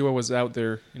to see what was out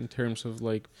there in terms of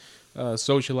like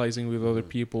socializing with other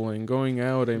people and going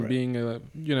out and being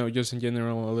just in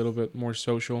general a little bit more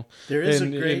social.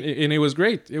 And it was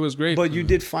great. It was great. But you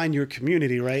did find your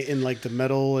community, right, in like the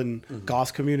metal and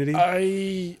goth community.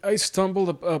 I stumbled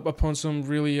upon some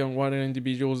really unwanted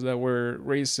individuals that were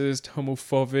racist,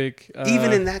 homophobic.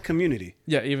 Even in that community.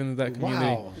 Yeah, even in that community.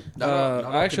 Wow. Not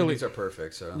all communities are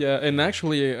perfect. So yeah, and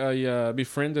actually I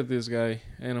befriended this guy,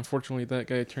 and unfortunately that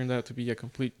guy turned out to be a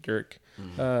complete jerk.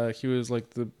 He was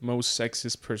like the most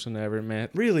sexist person I ever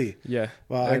met. Really? Yeah.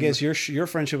 Well, I guess your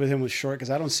friendship with him was short because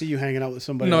I don't see you hanging out with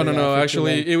somebody. No.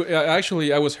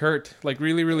 Actually, I was hurt, like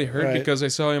really, really hurt because I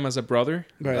saw him as a brother.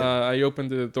 Right. I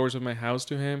opened the doors of my house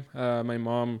to him. My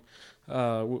mom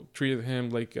treated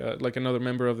him like another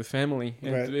member of the family,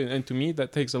 and to me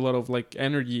that takes a lot of like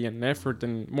energy and effort,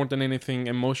 and more than anything,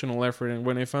 emotional effort. And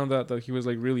when I found out that he was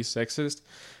like really sexist,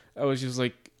 I was just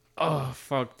like, Oh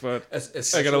fuck! But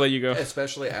Es- I gotta let you go.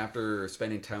 Especially after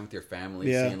spending time with your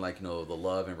family, Yeah. seeing like the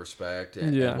love and respect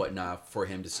and, Yeah. and whatnot. For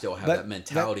him to still have That- that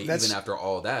mentality, that's- even after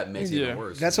all that, makes it Yeah. even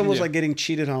worse. That's almost Yeah. like getting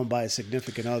cheated on by a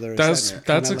significant other. It's That's like-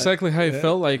 that's kinda exactly how it yeah.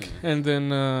 felt like. And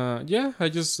then I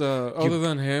just other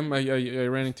than him, I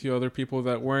ran into other people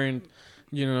that weren't,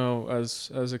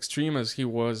 as extreme as he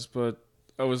was, but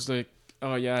I was like,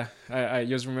 oh yeah, I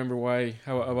just remember why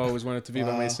how I've always wanted to be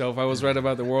by myself. I was right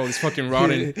about the world. It's fucking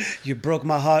rotten. You broke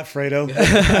my heart, Fredo.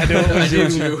 I know it was I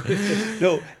you. do too.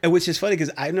 No, and which is funny because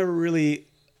I never really,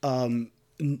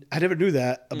 I never knew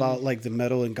that about like the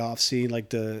metal and goth scene, like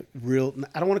the real.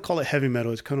 I don't want to call it heavy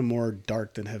metal. It's kind of more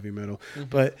dark than heavy metal,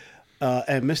 but.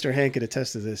 And Mr. Hank could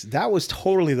attest to this. That was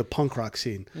totally the punk rock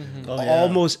scene. Oh, yeah.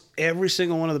 Almost every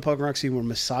single one of the punk rock scene were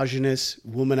misogynist,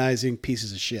 womanizing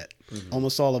pieces of shit.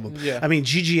 Almost all of them. Yeah. I mean,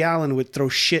 Gigi Allen would throw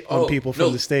shit on people from no,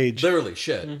 the stage. Literally,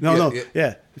 shit. No, Yeah,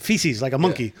 yeah, feces like a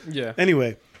monkey. Yeah.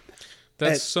 Anyway,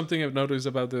 That's something I've noticed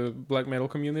about the black metal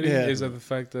community Yeah. is that the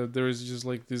fact that there is just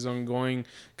like this ongoing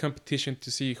competition to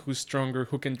see who's stronger,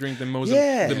 who can drink the most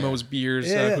beers,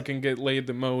 Yeah. who can get laid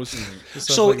the most. and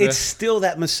stuff so like it's that. still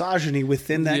that misogyny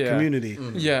within that Yeah. community.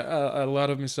 Yeah, a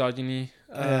lot of misogyny.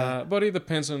 Yeah. But it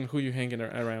depends on who you're hanging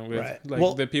around with. Right. Like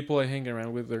Well- the people I hang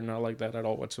around with, they're not like that at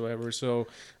all whatsoever. So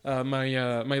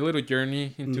my little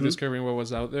journey into Mm-hmm. discovering what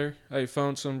was out there, I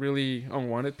found some really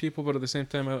unwanted people, but at the same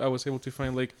time, I was able to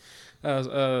find like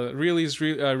a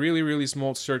really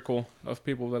small circle of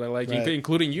people that I like, Right.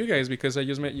 including you guys, because I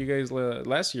just met you guys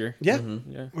last year. Yeah.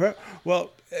 Yeah.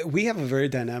 Well, we have a very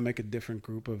dynamic and different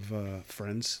group of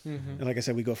friends. Mm-hmm. And like I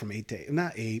said, we go from 18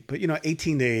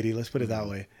 to 80. Let's put it that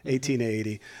way. 18 to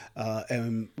 80.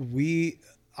 And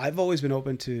I've always been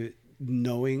open to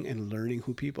knowing and learning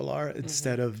who people are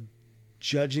instead of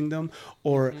judging them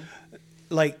or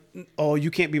like, oh, you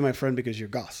can't be my friend because you're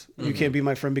goth. You can't be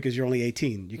my friend because you're only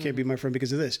 18. You can't be my friend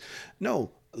because of this.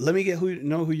 No, let me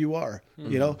know who you are.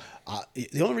 You know,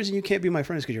 the only reason you can't be my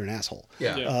friend is because you're an asshole.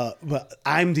 Yeah. Yeah. But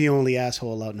I'm the only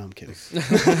asshole allowed. No, I'm kidding.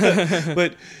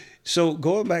 But so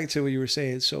going back to what you were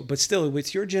saying, but still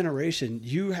with your generation,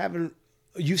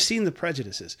 you've seen the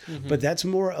prejudices, but that's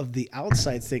more of the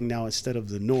outside thing now instead of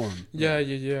the norm. Yeah,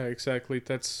 exactly.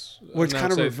 That's Or it's an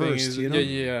kind of outside thing reversed, you know?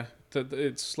 Yeah.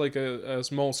 It's like a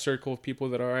small circle of people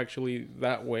that are actually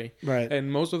that way. Right.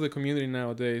 And most of the community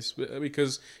nowadays,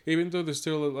 because even though there's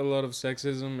still a lot of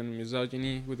sexism and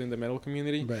misogyny within the metal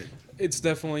community, Right. it's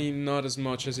definitely not as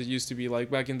much as it used to be like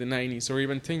back in the 90s or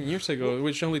even 10 years ago,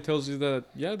 which only tells you that,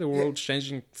 the world's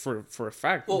changing for a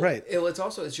fact. Well, Right.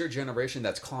 it's your generation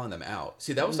that's calling them out.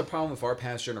 See, that was the problem with our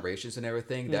past generations and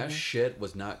everything. That shit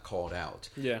was not called out.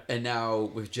 Yeah. And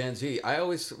now with Gen Z, I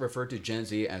always refer to Gen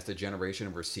Z as the generation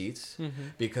of receipts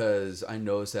because I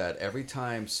notice that every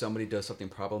time somebody does something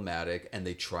problematic and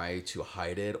they try to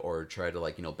hide it or try to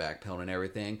backpedal and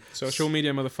everything. Social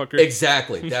media, motherfucker.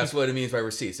 Exactly. That's what it means by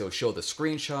receipts. It'll show the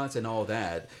screenshots and all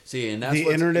that. See, and that's The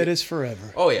internet is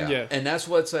forever. Oh yeah. Yeah. And that's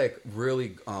what's like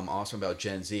really awesome about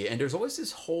Gen Z. And there's always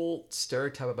this whole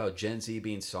stereotype about Gen Z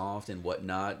being soft and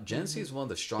whatnot. Gen Z is one of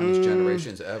the strongest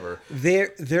generations ever.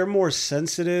 They're more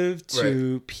sensitive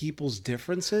to people's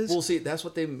differences. Well, see, that's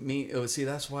what they mean. See,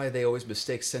 that's why they always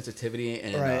mistake sensitivity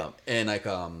and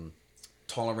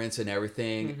tolerance and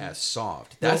everything as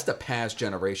soft. That's the past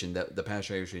generation, the past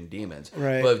generation demons.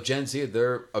 Right. But Gen Z,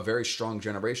 they're a very strong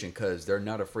generation because they're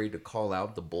not afraid to call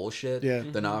out the bullshit. Yeah.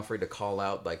 They're not afraid to call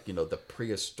out the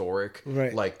prehistoric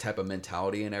type of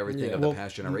mentality and everything of the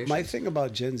past generation. My thing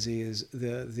about Gen Z is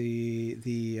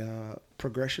the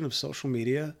progression of social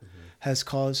media has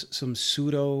caused some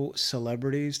pseudo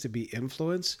celebrities to be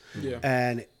influenced,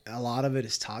 and a lot of it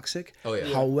is toxic. Oh, yeah.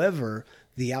 However,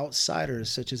 the outsiders,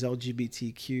 such as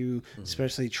LGBTQ,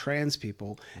 especially trans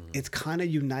people, it's kind of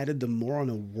united them more on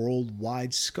a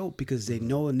worldwide scope because they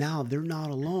know now they're not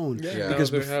alone. Yeah.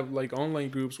 Because Now they have like online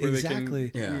groups where they can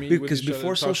meet because with each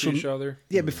before other, talk social to each other.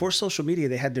 before social media,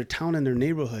 they had their town and their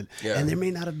neighborhood, Yeah. and there may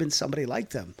not have been somebody like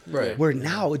them. Right. Where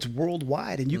now it's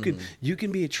worldwide, and you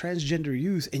can be a transgender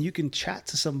youth, and you can chat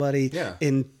to somebody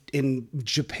in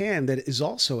Japan that is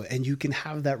also, and you can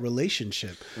have that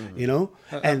relationship, you know.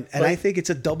 And I think it's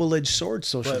a double-edged sword,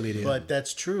 social media. But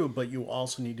that's true. But you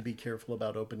also need to be careful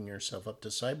about opening yourself up to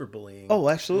cyberbullying. Oh,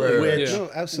 absolutely. Right. which, No,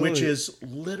 absolutely. which is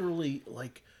literally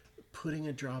like putting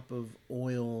a drop of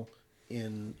oil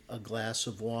in a glass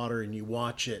of water and you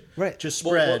watch it Right. just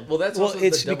Well, spread. that's Well, also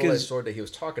it's the double-edged because- sword that he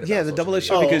was talking about. Yeah, the social double-edged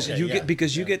media. sword Oh, because okay, you yeah, get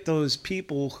because you yeah. get those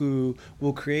people who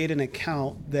will create an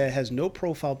account that has no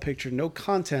profile picture, no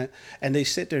content, and they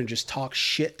sit there and just talk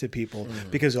shit to people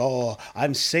because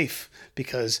I'm safe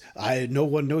because no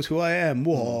one knows who I am.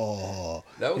 Whoa.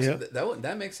 That was Yeah.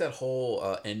 that makes that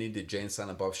whole ending to Jay and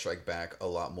Silent Bob Strike Back a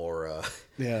lot more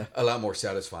Yeah. a lot more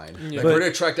satisfying. Yeah. Like But- we're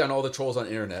gonna track down all the trolls on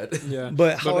the internet. Yeah,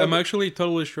 But I'm however- actually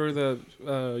totally sure that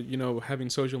having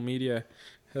social media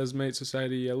has made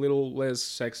society a little less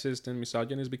sexist and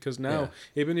misogynist because now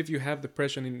even if you have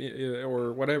depression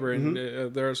or whatever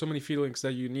and there are so many feelings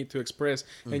that you need to express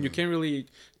and you can't really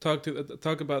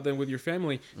talk about them with your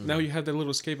family, now you have that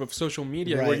little escape of social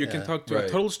media where Right. you can talk to Right. a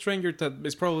total stranger that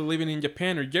is probably living in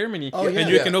Japan or Germany Oh, yeah. and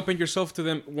you Yeah. can open yourself to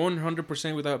them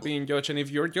 100% without being judged, and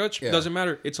if you're judged, Yeah. doesn't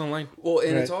matter, it's online. Well,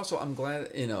 and it's Right. also I'm glad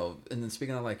and then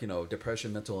speaking of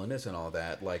depression, mental illness, and all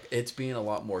that, like it's being a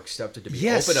lot more accepted to be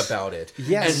Yes. open about it.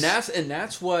 Yes. and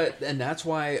that's why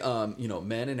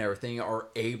men and everything are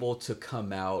able to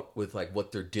come out with like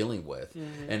what they're dealing with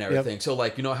and everything. So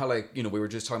like how we were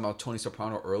just talking about Tony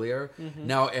Soprano earlier.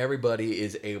 Now everybody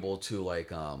is able to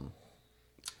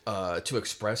to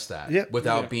express that Yep.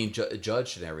 without Yeah. being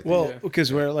judged and everything. Well, Yeah.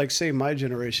 because we're like, say, my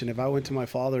generation, if I went to my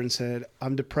father and said,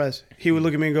 I'm depressed, he would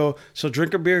look at me and go, so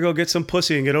drink a beer, go get some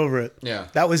pussy and get over it. Yeah.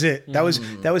 That was it. That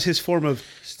was his form of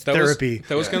therapy.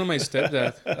 That was Yeah. kind of my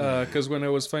stepdad, because when I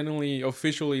was finally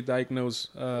officially diagnosed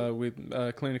with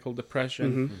clinical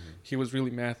depression, he was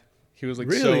really mad. He was like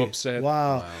Really? so upset.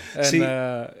 Wow. And See,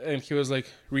 and he was like,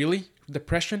 "Really,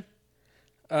 depression?"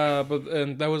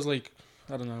 And that was like,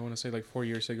 I don't know, I want to say like 4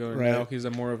 years ago. And Right. now he's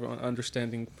a more of an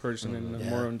understanding person and a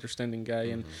more understanding guy.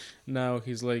 And now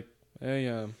he's like,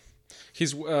 hey, he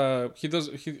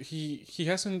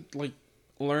hasn't like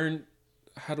learned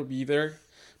how to be there,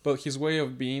 but his way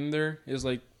of being there is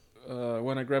like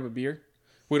when I grab a beer.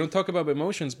 We don't talk about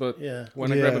emotions, but Yeah.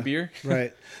 when I grab Yeah. a beer,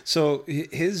 right. So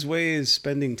his way is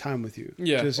spending time with you.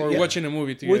 yeah, Just- or watching a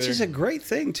movie together. Which is a great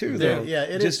thing too, though. Yeah,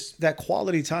 it just is. that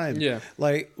quality time. Yeah.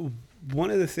 Like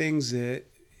one of the things that,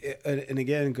 and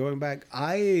again, going back,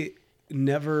 I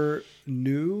never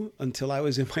knew until I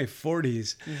was in my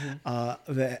 40s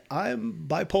that I'm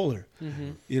bipolar.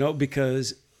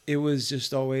 Because it was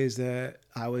just always that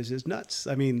I was just nuts.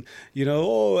 I mean, you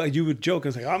would joke,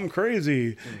 it's like, I'm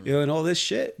crazy, and all this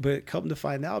shit. But come to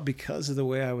find out, because of the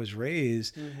way I was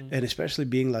raised, and especially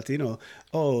being Latino,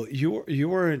 you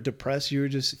weren't depressed. You were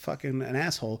just fucking an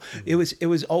asshole. It was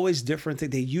always different.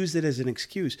 They used it as an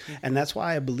excuse. And that's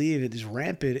why I believe it is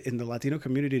rampant in the Latino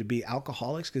community to be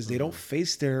alcoholics, because they don't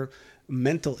face their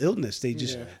mental illness. They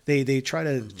just they try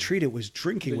to treat it with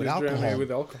drinking, They with just drown alcohol. it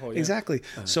with alcohol, yeah. Exactly.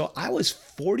 So I was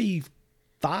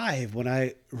 45 when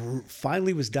I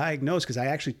finally was diagnosed, because I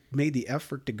actually made the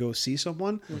effort to go see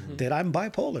someone that I'm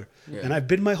bipolar, and I've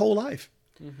been my whole life.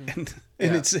 And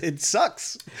Yeah. it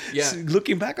sucks. Yeah. So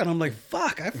looking back on it, I'm like,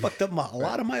 fuck, I fucked up a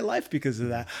lot of my life because of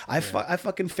that. I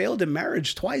fucking failed in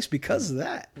marriage twice because of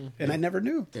that, and I never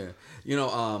knew. Yeah.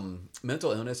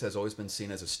 Mental illness has always been seen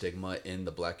as a stigma in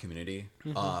the black community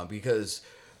because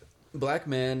black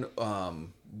men,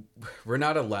 we're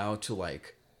not allowed to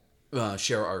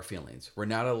share our feelings. We're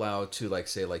not allowed to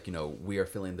say we are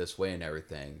feeling this way and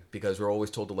everything, because we're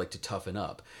always told to toughen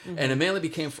up. And it mainly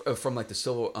became from the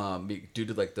civil due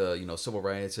to the civil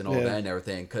rights and all that and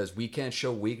everything, because we can't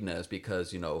show weakness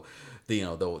because the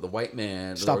white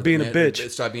man Stop being a bitch.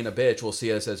 Stop being a bitch. Will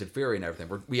see us as inferior and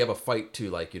everything. We have a fight to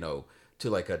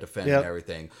defend Yep. and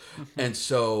everything. And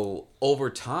so over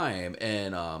time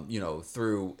and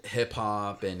through hip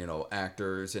hop and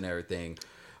actors and everything,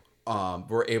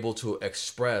 were able to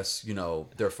express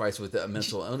their fights with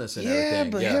mental illness and everything.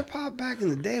 But hip hop back in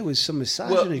the day was some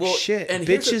misogynic shit, and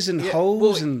here's bitches and yeah, hoes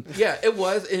well, and yeah, it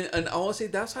was. And honestly,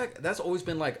 that's always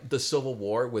been the civil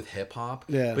war with hip hop.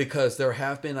 Yeah. Because there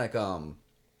have been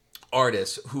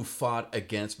artists who fought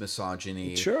against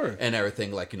misogyny, Sure. and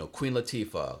everything, Queen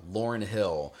Latifah, Lauryn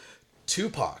Hill,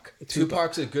 Tupac.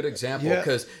 Tupac's a good example Yeah.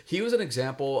 because he was an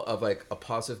example of a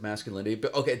positive masculinity.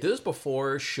 But okay, this is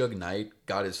before Suge Knight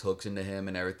got his hooks into him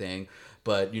and everything.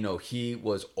 But he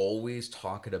was always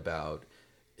talking about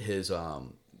his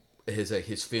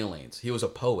feelings. He was a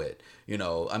poet.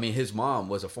 His mom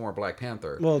was a former Black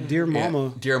Panther. well, Dear Mama.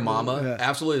 Yeah, Dear Mama, Yeah.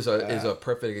 absolutely is a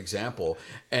perfect example.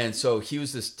 And so he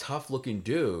was this tough looking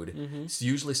dude,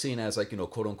 usually seen as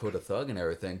quote unquote a thug and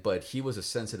everything, but he was a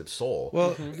sensitive soul.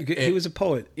 Well, he was a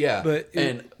poet. Yeah, but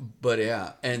but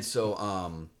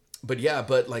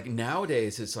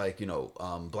nowadays it's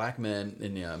black men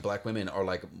and black women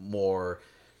are more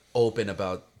open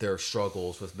about their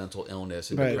struggles with mental illness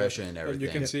and Right. depression and And everything. you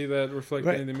can see that reflected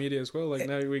Right. in the media as well. Like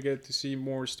now we get to see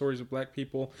more stories of black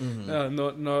people.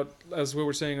 Mm-hmm. Not as we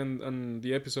were saying on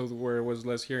the episode where it was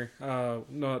less here.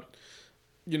 Not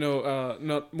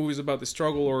not movies about the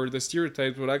struggle or the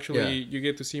stereotypes, but actually you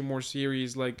get to see more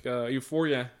series like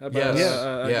Euphoria about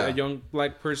Yes. a young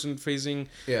black person facing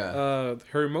her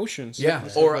emotions. Yeah,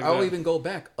 and stuff or like I'll that. even go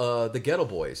back. The Ghetto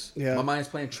Boys. Yeah. My mind's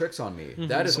playing tricks on me.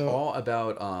 That is So- all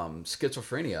about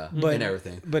schizophrenia But- and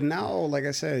everything. But now, like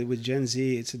I said, with Gen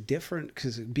Z, it's a different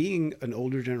because being an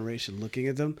older generation, looking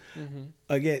at them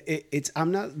again, it's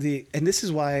I'm not the, and this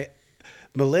is why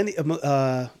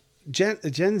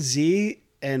Gen Z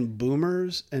and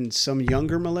boomers and some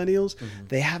younger millennials,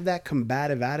 they have that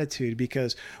combative attitude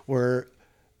because where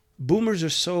boomers are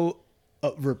so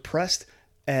repressed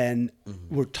and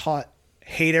we're taught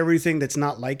hate everything that's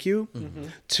not like you,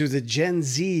 to the Gen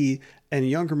Z and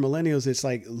younger millennials, it's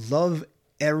like love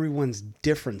everyone's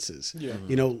differences. Yeah.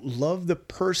 You know, love the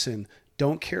person.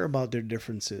 Don't care about their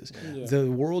differences. The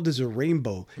world is a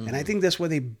rainbow. And I think that's where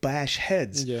they bash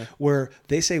heads, where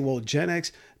they say, well, Gen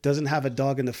X doesn't have a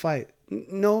dog in the fight.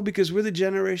 No, because we're the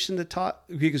generation that taught,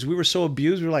 because we were so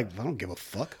abused, we're like, I don't give a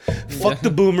fuck. Fuck the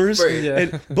boomers. Right.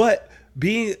 Yeah. But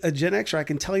being a Gen Xer, I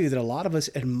can tell you that a lot of us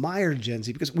admire Gen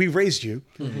Z because we raised you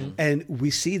and we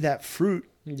see that fruit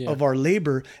of our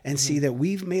labor and see that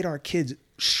we've made our kids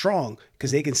strong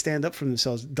because they can stand up for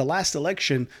themselves. The last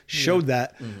election showed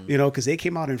that, you know, because they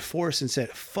came out in force and said,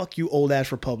 fuck you old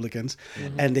ass Republicans.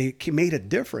 And they made a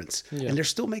difference. And they're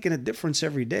still making a difference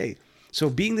every day. So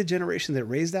being the generation that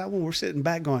raised that one, we're sitting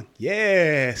back going,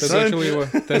 yeah, That's son. actually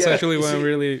what I'm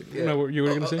really. Yeah. No, you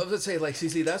were gonna say. I was gonna say, like,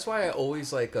 see, that's why I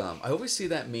always like, I always see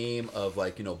that meme of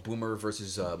like, you know, boomer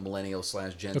versus millennial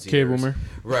 / Gen Z. Okay, boomer.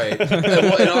 Right.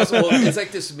 and also, it's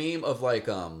like this meme of like,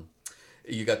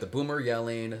 you got the boomer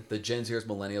yelling, the Gen Zers,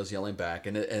 millennials yelling back,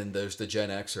 and there's the Gen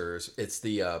Xers. It's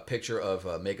the picture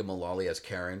of Megan Mullally as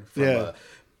Karen from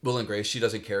Will and Grace. She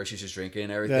doesn't care; she's just drinking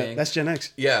and everything. Yeah, that's Gen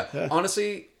X. Yeah.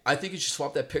 Honestly, I think you should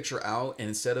swap that picture out, and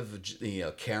instead of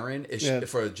Karen,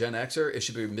 for a Gen Xer, it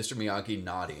should be Mr. Miyagi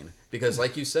nodding, because,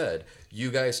 like you said, you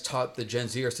guys taught the Gen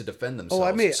Zers to defend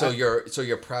themselves.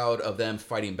 You're proud of them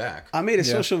fighting back. I made a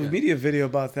social media video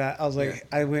about that. I was like,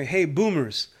 I went, hey,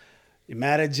 boomers, you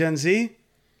mad at Gen Z?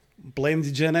 Blame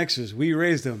the Gen Xers. We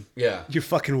raised them. Yeah. You're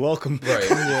fucking welcome.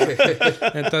 Right.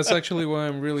 And that's actually why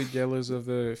I'm really jealous of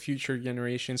the future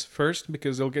generations. First,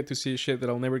 because they'll get to see shit that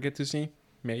I'll never get to see.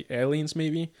 Aliens,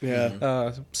 maybe.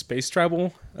 Yeah. Space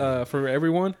travel for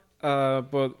everyone.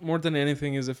 But more than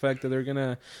anything is the fact that they're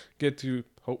gonna get to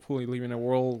hopefully live in a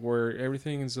world where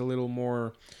everything is a little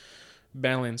more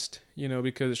balanced, you know,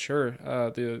 because sure,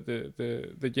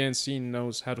 the Gen Z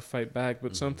knows how to fight back,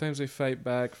 but sometimes they fight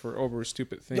back for over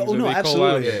stupid things. Oh, that no, they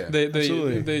absolutely. Call out. They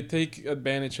Absolutely. they take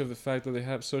advantage of the fact that they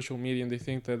have social media and they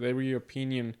think that every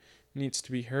opinion needs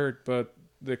to be heard. But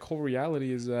the cold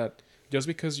reality is that just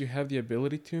because you have the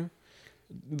ability to,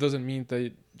 doesn't mean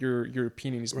that your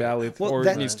opinion is valid or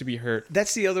needs to be heard.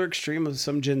 That's the other extreme of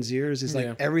some Gen Zers is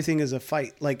like everything is a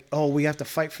fight. Like, oh, we have to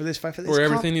fight for this, fight for this. Or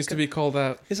everything needs to be called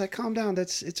out. It's like, calm down.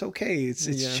 It's okay.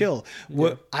 It's chill.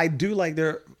 What I do like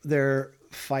their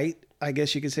fight, I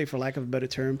guess you could say, for lack of a better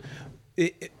term,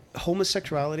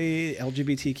 homosexuality,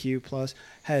 LGBTQ plus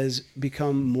has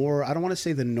become more, I don't want to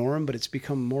say the norm, but it's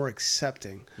become more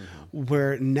accepting.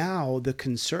 Where now the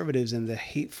conservatives and the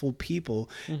hateful people,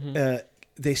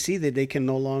 they see that they can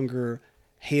no longer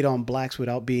hate on blacks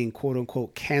without being quote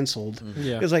unquote canceled.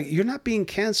 It's like, you're not being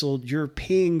canceled, you're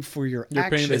paying for your You're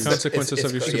actions. paying the consequences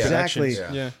of your stupid Exactly.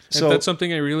 actions. Yeah. And So- that's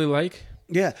something I really like.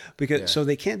 Yeah, because so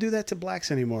they can't do that to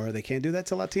blacks anymore. They can't do that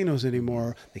to Latinos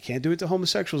anymore. They can't do it to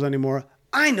homosexuals anymore.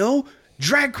 I know,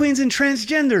 drag queens and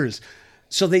transgenders.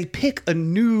 So they pick a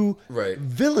new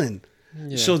villain.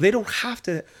 So they don't have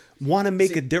to want to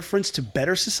make a difference to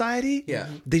better society. Yeah.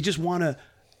 They just want to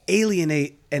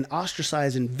alienate and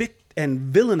ostracize and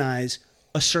villainize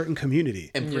a certain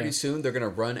community. And pretty soon they're going to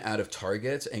run out of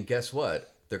targets, and guess what?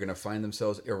 They're going to find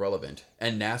themselves irrelevant.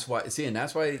 And that's why,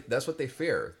 that's what they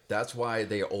fear. That's why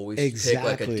they always pick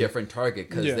like a different target,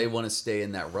 because they want to stay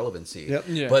in that relevancy. Yep.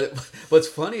 Yeah. But what's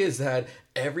funny is that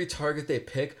every target they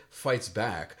pick fights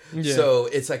back. So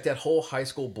it's like that whole high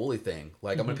school bully thing.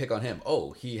 Like, I'm going to pick on him.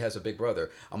 Oh, he has a big brother.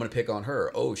 I'm going to pick on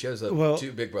her. Oh, she has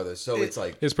two big brothers. So it's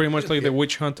like... It's pretty much like the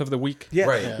witch hunt of the week. Yeah.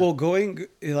 Right. Yeah. Well, going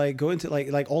to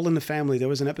like All in the Family, there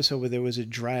was an episode where there was a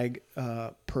drag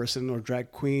person or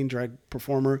drag queen, drag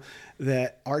performer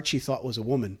that Archie thought was a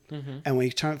woman. And when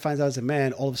he finds out it's a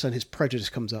man, all of a sudden his prejudice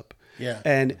comes up. Yeah.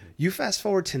 And you fast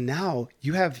forward to now,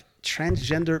 you have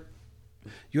transgender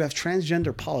You have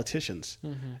transgender politicians.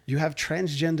 You have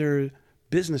transgender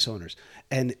business owners.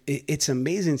 And it's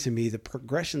amazing to me the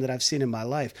progression that I've seen in my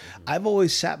life. I've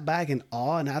always sat back in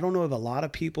awe, and I don't know if a lot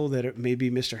of people that are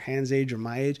maybe Mr. Hand's age or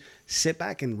my age sit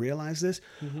back and realize this.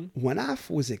 When I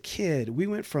was a kid, we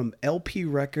went from LP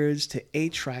records to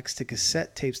 8-tracks to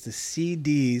cassette tapes to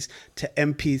CDs to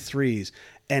MP3s.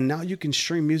 And now you can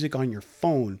stream music on your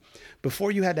phone.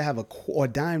 Before you had to have a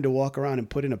dime to walk around and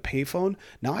put in a payphone.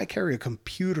 Now I carry a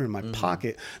computer in my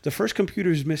pocket. The first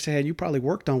computers, Mr. Hand, you probably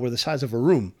worked on were the size of a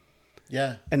room.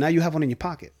 Yeah. And now you have one in your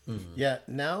pocket. Yeah.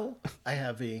 Now I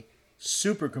have a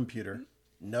supercomputer.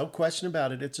 No question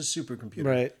about it. It's a supercomputer.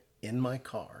 Right. In my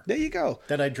car. There you go.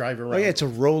 That I drive around. Oh yeah, it's a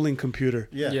rolling computer.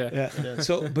 Yeah. Yeah.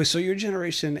 So your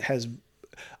generation has,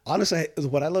 honestly,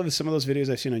 what I love is some of those videos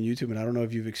I've seen on YouTube, and I don't know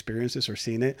if you've experienced this or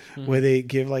seen it, where they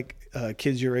give like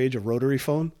kids your age a rotary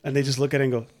phone, and they just look at it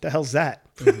and go, "The hell's that?"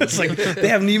 It's like they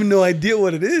have even no idea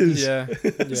what it is. Yeah,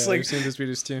 It's like, I've seen these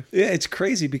videos too. yeah, it's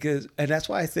crazy because, and that's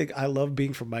why I think I love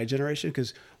being from my generation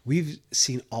because we've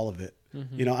seen all of it.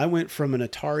 You know, I went from an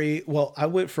Atari. Well, I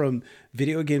went from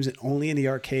video games and only in the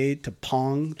arcade to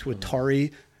Pong to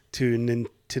Atari to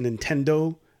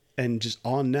Nintendo. And just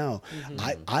on now,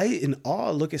 I in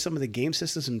awe look at some of the game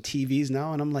systems and TVs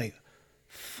now, and I'm like,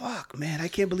 fuck, man, I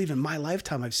can't believe in my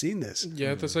lifetime I've seen this.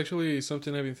 Yeah, that's actually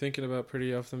something I've been thinking about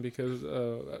pretty often because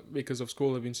of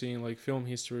school. I've been seeing like film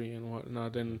history and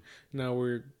whatnot, and now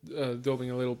we're delving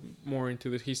a little more into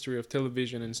the history of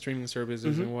television and streaming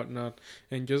services and whatnot.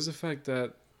 And just the fact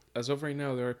that as of right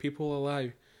now, there are people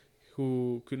alive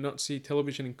who could not see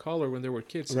television in color when they were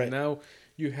kids, Right. and now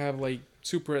you have like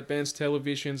super advanced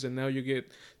televisions, and now you get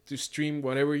to stream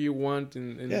whatever you want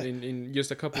in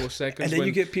just a couple of seconds. And then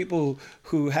you get people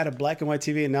who had a black and white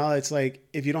TV, and now it's like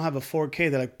if you don't have a 4K,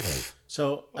 they're like, pfft,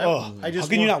 So I just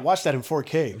how can you not watch that in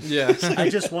 4K? yeah. I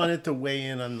just wanted to weigh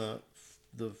in on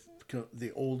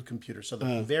the old computer. So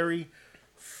the very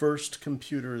first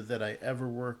computer that I ever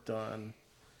worked on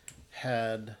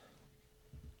had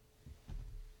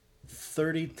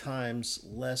 30 times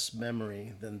less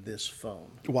memory than this phone.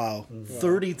 Wow.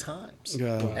 30 times.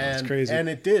 Yeah, and, that's crazy. And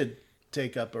it did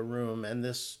take up a room, and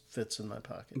this fits in my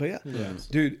pocket. But yeah,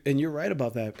 dude, and you're right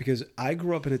about that because I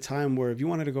grew up in a time where if you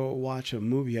wanted to go watch a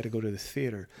movie, you had to go to the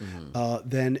theater.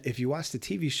 Then if you watched the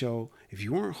TV show, if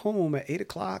you weren't home at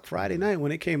 8:00 Friday night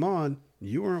when it came on,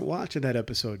 you weren't watching that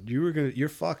episode. You're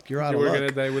fucked. You're out You of were luck.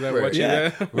 gonna die without Right. watching Yeah.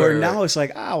 that. Where Right, now it's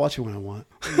like, I'll watch it when I want.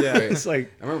 Yeah. It's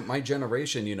like, I remember my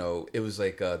generation, you know, it was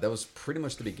like that was pretty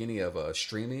much the beginning of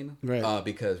streaming, Right.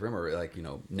 Because remember, like, you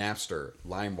know, Napster,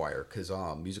 LimeWire,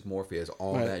 Kazaa, Music Morpheus,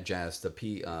 all Right. that jazz, the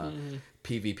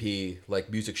PVP,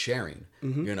 like music sharing,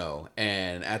 you know,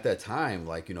 and at that time,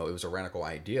 like, you know, it was a radical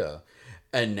idea,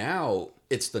 and now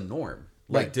it's the norm.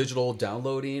 Like Right. digital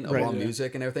downloading Right, along yeah.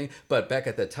 music and everything, but back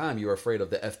at that time, you were afraid of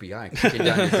the FBI kicking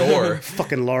down your door.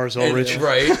 fucking Lars And- Ulrich.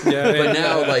 right? Yeah, but yeah.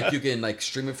 now, like, you can like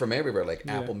stream it from everywhere, like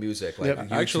Apple Music, like Yep.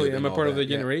 YouTube Actually, I'm and a all part of that. the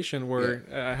generation where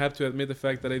I have to admit the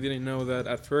fact that I didn't know that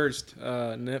at first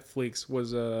Netflix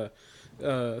was a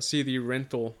CD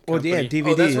rental Well, company. yeah, DVD.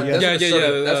 Oh, that's what, yeah. that's Yeah, what yeah, it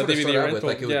started, yeah, that's what it DVD started out with. rental,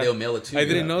 Like, yeah. they'll mail it to you. I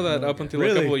didn't know that up until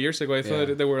Really? a couple of years ago. I thought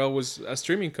Yeah. they were always a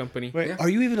streaming company. Wait, Yeah. are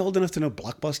you even old enough to know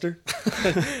Blockbuster?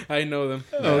 I know them.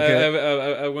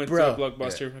 Okay. I went Bro. to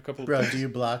Blockbuster a couple of Bro, times. do you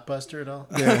Blockbuster at all?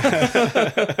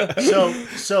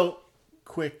 So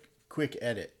quick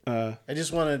edit. I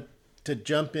just wanted to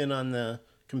jump in on the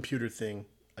computer thing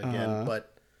again,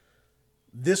 but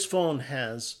this phone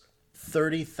has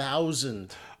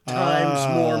 30,000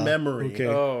 times more memory okay.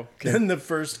 Oh, than the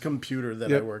first computer that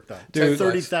I Yep. worked on. Dude.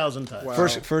 30,000 times. Wow.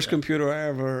 First computer I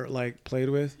ever like played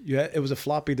with. It was a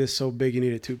floppy disk so big you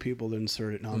needed two people to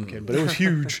insert it. No, I'm kidding, but it was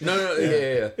huge. No,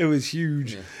 yeah. It was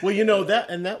huge. Well, you know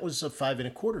that, and that was a 5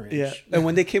 1/4 inch. Yeah. And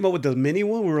when they came up with the mini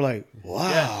one, we were like,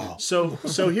 wow. So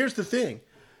here's the thing.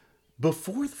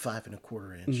 Before the 5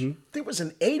 1/4 inch, there was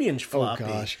an 8-inch floppy,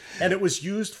 gosh. and it was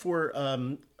used for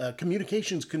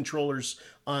communications controllers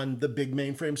on the big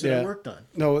mainframes that I worked on.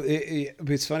 No,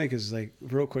 it's funny because like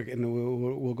real quick, and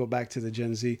we'll go back to the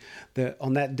Gen Z.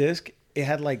 On that disc, it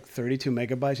had like 32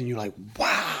 megabytes, and you're like,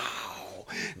 wow.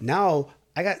 Now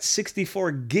I got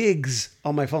 64 gigs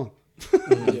on my phone.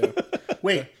 yeah.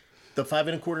 Wait, the 5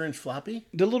 1/4 inch floppy,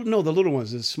 The little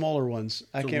ones, the smaller ones.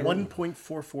 I the can't. remember.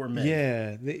 1.44 meg.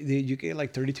 Yeah, you get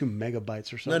like 32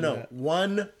 megabytes or No, something. like that.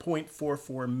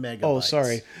 1.44 megabytes. Oh,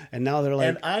 sorry. And now they're like,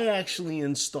 And I actually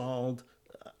installed.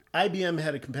 IBM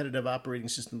had a competitive operating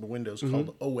system for Windows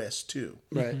called OS2.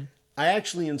 right. I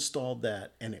actually installed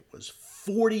that, and it was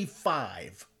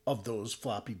 45 of those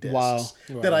floppy disks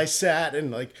Wow. that I sat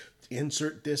and like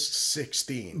insert disc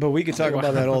 16. But we could talk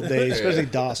about that all day, especially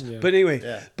DOS. Yeah. But anyway,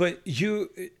 Yeah. but you,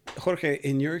 Jorge,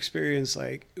 in your experience,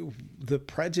 like the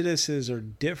prejudices are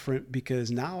different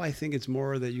because now I think it's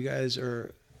more that you guys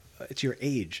are, it's your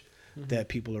age that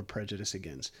people are prejudiced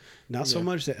against. Not so Yeah.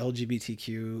 much the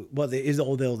LGBTQ. Well, there is,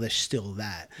 although there's still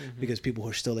that because people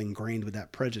are still ingrained with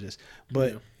that prejudice.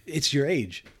 But Yeah. it's your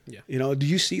age. Yeah. You know, do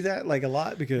you see that like a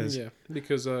lot? Because Yeah,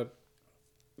 because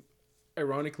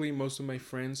ironically, most of my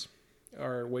friends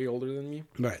are way older than me.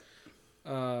 right.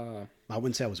 Uh, I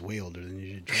wouldn't say I was way older than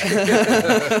you.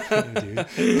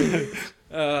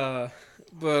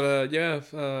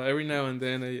 every now and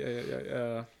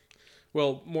then,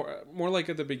 well, more like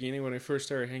at the beginning when I first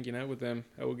started hanging out with them,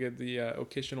 I would get the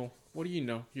occasional, "What do you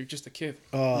know? You're just a kid."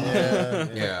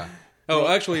 Yeah. Oh,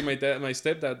 actually, my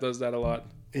stepdad does that a lot.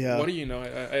 Yeah. What do you know?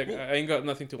 I ain't got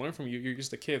nothing to learn from you. You're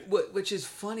just a kid. Which is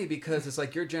funny because it's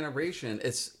like your generation.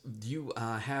 It's you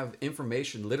have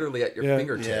information literally at your Yeah.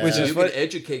 fingertips. Yeah. Which is you fun- can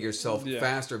educate yourself Yeah.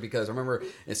 faster because I remember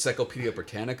Encyclopedia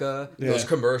Britannica, Yeah. those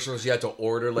commercials you had to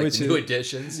order like Which the new is-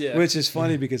 editions. Yeah. Which is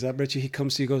funny because I bet you he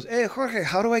comes to you and goes, "Hey, Jorge,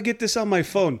 how do I get this on my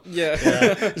phone?" Yeah.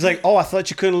 It's like, "Oh, I thought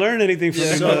you couldn't learn anything from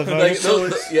Yeah. me, So, motherfucker." Like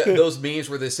So those memes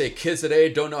where they say kids today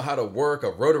don't know how to work a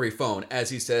rotary phone, as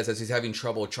he says, as he's having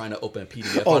trouble trying to open a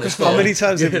PDF Oh, on his phone. how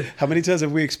many times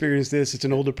have we experienced this? It's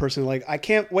an older person like, "I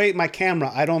can't wait my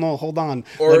camera. I don't know. Hold on.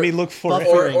 Or- Let me look for it."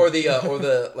 or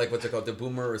the like what's it called, the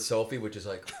boomer selfie, which is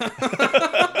like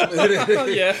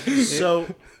Yeah.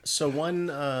 So one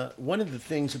of the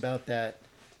things about that,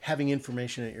 having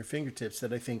information at your fingertips,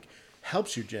 that I think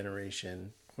helps your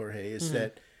generation, Jorge, is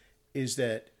that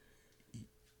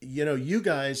you know, you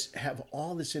guys have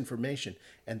all this information,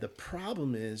 and the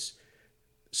problem is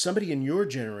somebody in your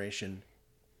generation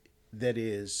that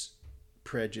is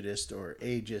prejudiced or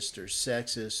ageist or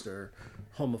sexist or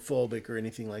homophobic or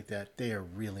anything like that, they are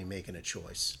really making a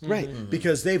choice. Right.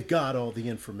 Because they've got all the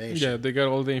information. Yeah, they got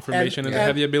all the information and, they and-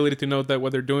 have the ability to know that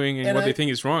what they're doing and what I- they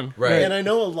think is wrong. Right. And I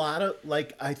know a lot of,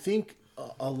 like, I think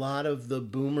a lot of the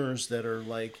boomers that are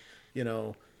like, you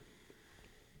know,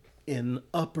 in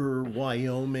upper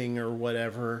Wyoming or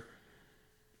whatever,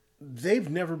 they've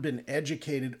never been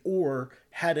educated or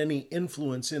had any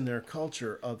influence in their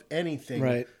culture of anything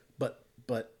Right.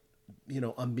 but you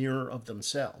know, a mirror of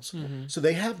themselves. So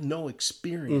they have no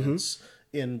experience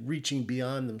in reaching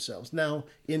beyond themselves. Now,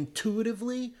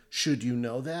 intuitively, should you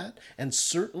know that, and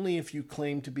certainly if you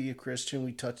claim to be a Christian,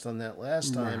 we touched on that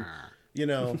last time, you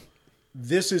know,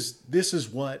 this is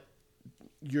what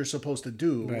you're supposed to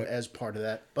do Right. as part of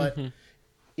that. But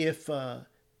if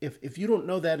you don't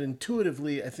know that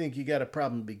intuitively, I think you got a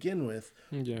problem to begin with.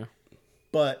 Yeah.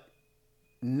 But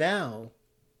now,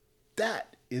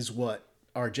 that is what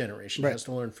our generation Right. has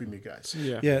to learn from you guys.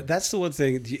 Yeah. Yeah, that's the one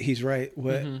thing. He's right.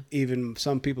 What even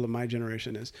some people in my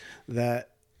generation is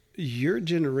that your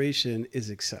generation is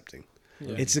accepting.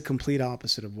 Yeah. It's the complete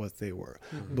opposite of what they were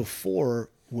before.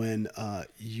 When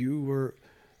you were,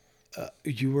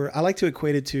 I like to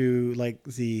equate it to like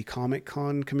the Comic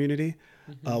Con community.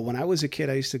 When I was a kid,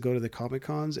 I used to go to the Comic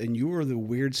Cons, and you were the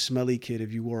weird, smelly kid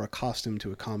if you wore a costume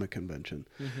to a comic convention.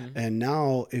 And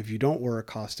now, if you don't wear a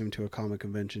costume to a comic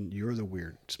convention, you're the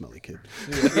weird, smelly kid.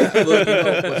 Yeah, look, you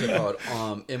know, what's it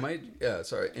called?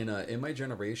 In my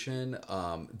generation,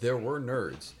 there were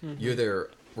nerds. You either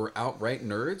were outright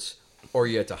nerds or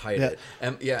you had to hide it.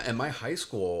 And in my high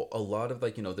school, a lot of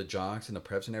like, you know, the jocks and the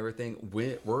preps and everything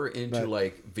were into Right.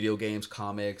 like video games,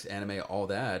 comics, anime, all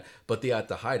that, but they had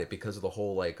to hide it because of the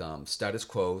whole like status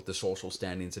quo, the social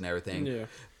standings and everything. Yeah.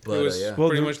 But it was yeah. Well,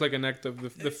 pretty the- much like an act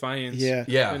of defiance. Yeah.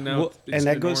 Yeah. And now Well, it's and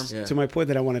that the goes norm. to my point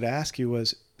that I wanted to ask you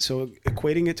was, so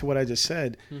equating it to what I just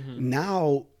said,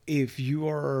 now if you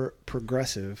are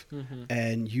progressive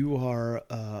and you are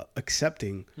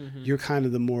accepting, you're kind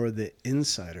of the more the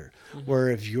insider. Where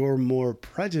if you're more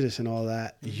prejudiced and all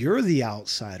that, you're the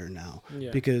outsider now.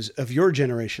 Yeah. Because of your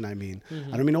generation, I mean.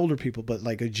 I don't mean older people, but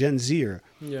like a Gen Zer.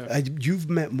 Yeah. You've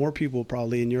met more people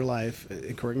probably in your life,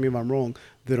 correct me if I'm wrong,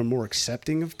 that are more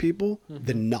accepting of people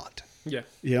than not. Yeah.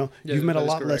 You know, Yeah, you've met a that is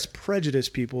lot less correct.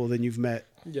 prejudiced people than you've met.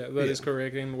 Yeah, that is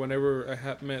correct. And whenever I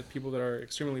have met people that are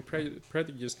extremely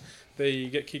prejudiced, they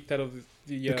get kicked out of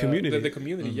the community. The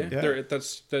community, yeah. Yeah.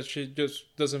 That shit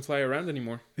just doesn't fly around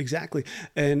anymore. Exactly.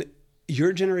 And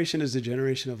your generation is the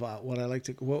generation of what I like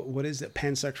to, what is it?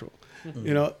 Pansexual,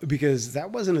 you know, because that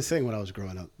wasn't a thing when I was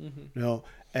growing up, you know,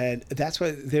 and that's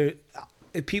why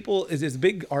people, there's a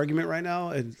big argument right now,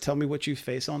 and tell me what you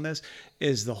face on this,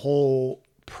 is the whole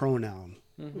pronoun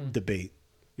debate,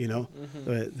 you know,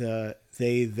 the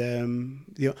they, them,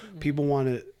 you know, people want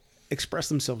to express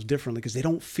themselves differently because they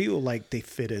don't feel like they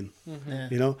fit in, Yeah.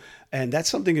 you know? And that's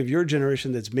something of your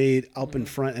generation that's made up in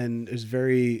front and is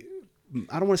very,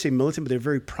 I don't want to say militant, but they're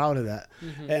very proud of that.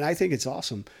 And I think it's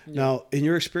awesome. Now, in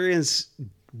your experience,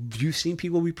 have you seen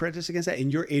people be prejudiced against that in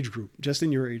your age group, just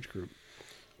in your age group?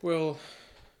 Well,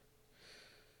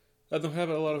 I don't have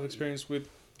a lot of experience with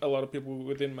a lot of people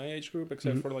within my age group,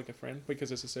 except for like a friend,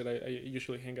 because as I said, I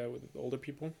usually hang out with older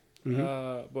people.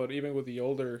 But even with the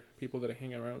older people that I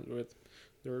hang around with,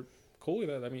 they're cool with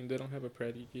that. I mean, they don't have a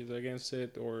prejudice against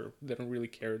it, or they don't really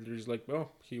care. They're just like, oh,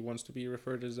 he wants to be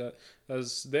referred as that,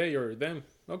 as they or them.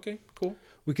 Okay, cool.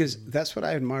 Because that's what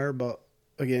I admire about,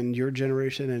 again, your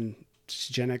generation and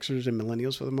Gen Xers and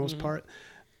millennials for the most part.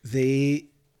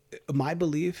 My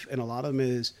belief, and a lot of them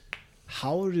is,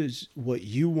 how does what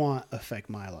you want affect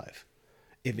my life?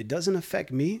 If it doesn't affect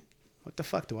me, what the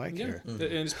fuck do I care? And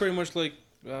it's pretty much like,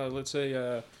 let's say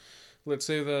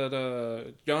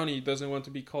that Johnny doesn't want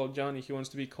to be called Johnny. He wants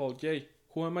to be called Jay.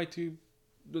 Who am I to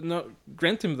not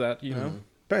grant him that, you know?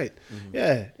 Right.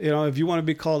 Yeah. You know, if you want to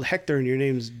be called Hector and your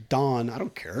name's Don, I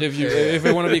don't care. If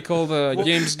I want to be called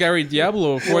James Gary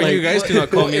Diablo, why you guys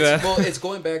cannot call me that? Well, it's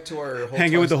going back to our whole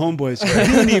Hanging with the homeboys.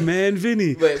 Vinny, man,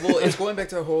 Vinny. Right, well, it's going back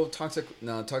to our whole toxic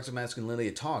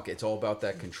masculinity talk. It's all about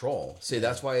that control. See,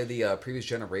 that's why the previous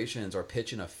generations are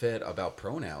pitching a fit about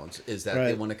pronouns, is that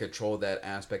they want to control that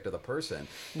aspect of the person.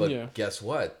 But guess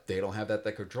what? They don't have that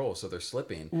control, so they're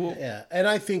slipping. Yeah, and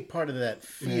I think part of that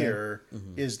fear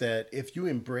is that if you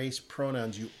embrace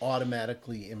pronouns, you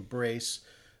automatically embrace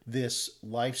this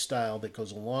lifestyle that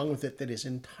goes along with it that is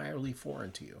entirely foreign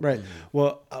to you. Right.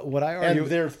 Well, what I argue,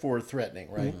 And therefore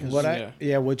threatening, right?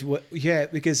 'Cause-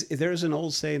 because there's an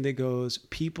old saying that goes,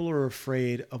 people are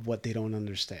afraid of what they don't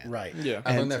understand. Right. Yeah.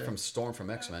 I learned that from Storm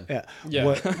from X-Men. Yeah. Yeah.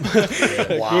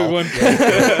 Wow. Good one.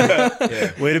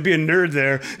 Way to be a nerd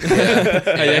there.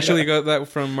 I actually got that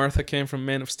from Martha Kane from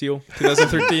Man of Steel,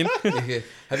 2013.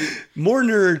 Have you? More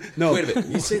nerd. No. Wait a minute.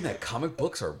 You saying that comic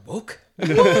books are woke?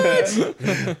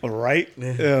 Right?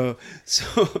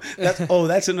 So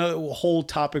that's another whole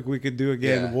topic we could do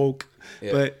again, Yeah. woke.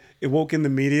 Yeah. But it woke in the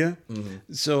media.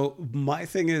 So my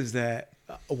thing is that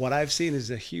what I've seen is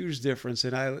a huge difference,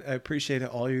 and I appreciate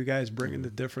all you guys bringing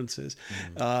the differences.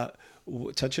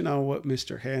 Touching on what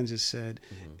Mr. Hand just said,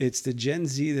 it's the Gen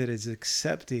Z that is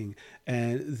accepting,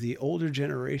 and the older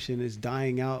generation is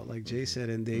dying out, like Jay said,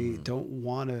 and they don't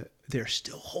want to. They're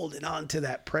still holding on to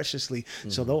that preciously,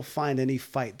 so they'll find any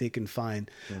fight they can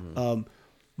find.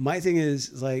 My thing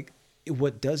is, like,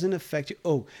 what doesn't affect you.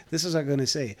 Oh, this is what I'm going to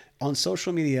say. On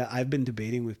social media, I've been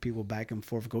debating with people back and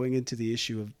forth going into the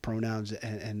issue of pronouns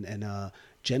and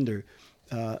gender.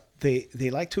 They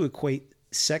like to equate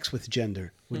sex with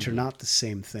gender, which are not the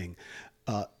same thing.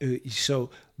 So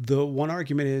the one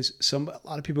argument is a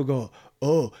lot of people go,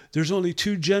 oh, there's only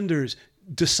two genders.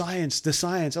 The science.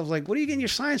 I was like, what are you getting your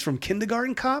science from?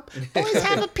 Kindergarten cop? Boys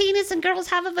have a penis and girls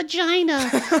have a vagina.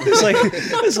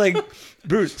 It's like,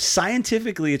 Bruce,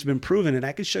 scientifically it's been proven, and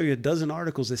I can show you a dozen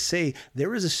articles that say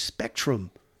there is a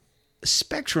spectrum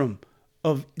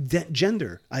of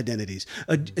gender identities.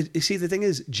 You see, the thing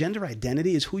is, gender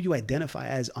identity is who you identify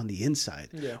as on the inside,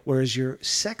 whereas your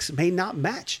sex may not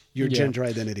match your gender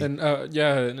identity. And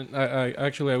I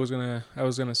actually I was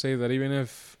gonna say that even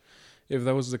if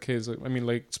that was the case, I mean,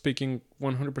 like, speaking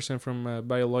 100% from a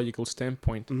biological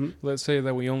standpoint, let's say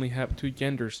that we only have two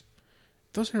genders.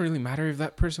 It doesn't really matter if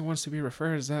that person wants to be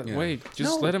referred as that way.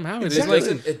 Just let him have it. Exactly. It's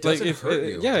like, It doesn't hurt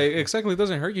you. Yeah, exactly. It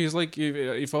doesn't hurt you. It's like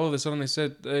if all of a sudden I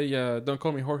said, don't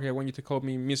call me Jorge, I want you to call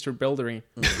me Mr. Beldering.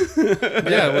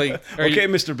 Yeah, like... Okay,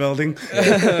 Mr. Belding.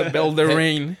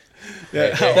 Beldering.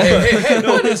 Hey,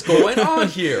 what is going on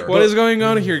here? What is going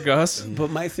on here, Gus? But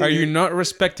my thing Are you not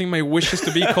respecting my wishes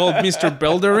to be called Mr.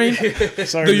 Beldering?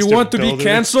 Sorry, Do you Mr. want to be Beldering.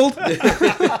 canceled?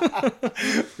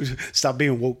 Stop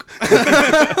being woke.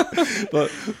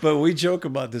 but we joke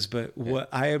about this, but what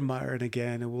I admire, and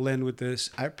again, and we'll end with this,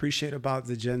 I appreciate about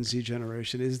the Gen Z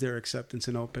generation is their acceptance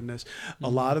and openness. A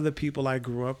lot of the people I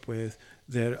grew up with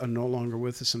that are no longer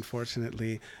with us,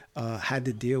 unfortunately, had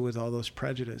to deal with all those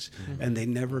prejudice, and they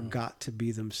never got to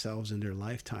be themselves in their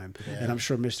lifetime. And I'm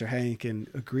sure Mr. Hank can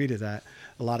agree to that.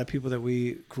 A lot of people that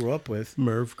we grew up with,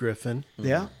 Merv Griffin.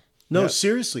 yeah. No, Yeah.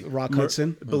 seriously. Rock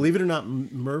Hudson. Believe it or not,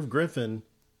 Merv Griffin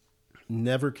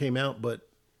never came out, but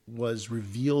was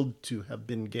revealed to have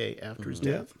been gay after his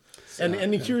death. And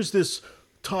here's this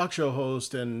talk show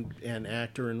host and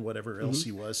actor and whatever else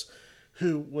he was,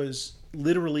 who was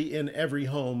literally in every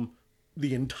home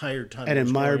the entire time. And it was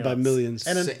admired growing by up. millions.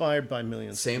 And admired by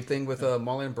millions. Same thing with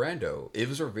Marlon Brando. It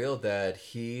was revealed that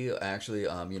he actually,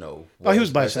 you know, Oh, he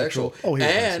was bisexual. Oh, he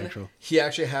was and bisexual. he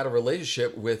actually had a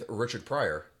relationship with Richard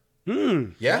Pryor.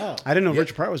 Yeah. Wow. I didn't know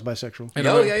Richard Pryor was bisexual.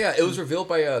 Yeah. It was revealed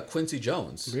by Quincy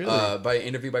Jones. Really? By an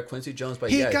interview by Quincy Jones. By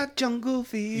He got jungle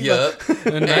fever.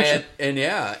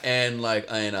 Yeah.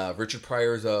 and Richard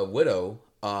Pryor's widow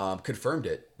confirmed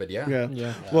it. But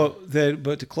Yeah. Well,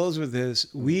 but to close with this,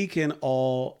 we can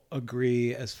all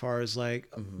agree as far as like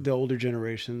the older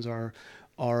generations, our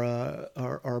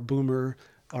boomer,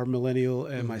 our millennial,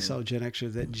 and myself, Gen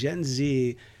Xer, that Gen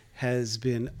Z has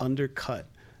been undercut.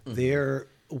 They're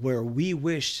where we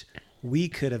wished we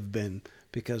could have been,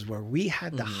 because where we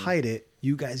had to hide it,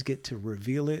 you guys get to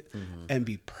reveal it and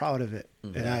be proud of it.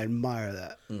 And I admire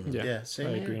that. Yeah, same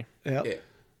I here. agree. Yep. Yeah.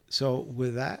 So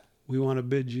with that, we want to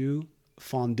bid you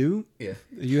fondue. Yeah.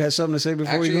 You had something to say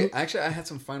before we go? Actually, I had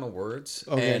some final words,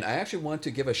 Okay. and I actually want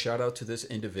to give a shout out to this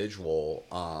individual,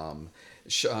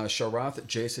 Sharath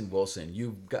Jason Wilson.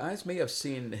 You guys may have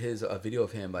seen his video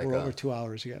of him. Like We're over 2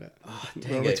 hours. You gotta.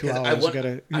 dang We're over it, 2 'cause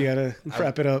hours. You gotta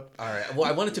wrap it up. All right. Well,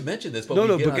 I wanted to mention this, but No, we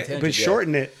no, get on a but tangent,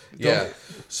 shorten it. Yeah.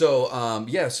 So,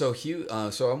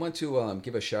 so I want to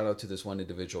give a shout out to this one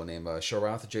individual named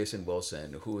Sharath Jason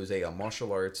Wilson, who is a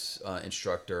martial arts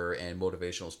instructor and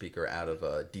motivational speaker out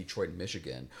of Detroit,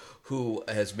 Michigan, who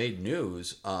has made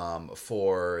news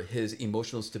for his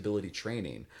emotional stability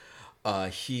training.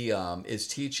 He is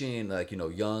teaching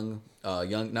young,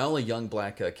 not only young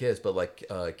black kids, but like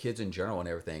kids in general and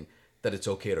everything, that it's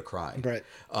okay to cry. Right.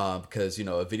 Because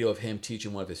a video of him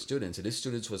teaching one of his students, and his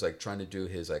students was like trying to do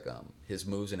his his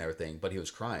moves and everything, but he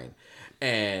was crying,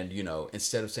 and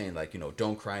instead of saying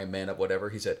don't cry, man up, whatever,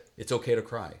 he said it's okay to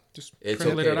cry. It's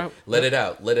cry, okay. Let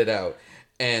it out.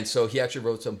 And so he actually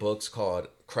wrote some books called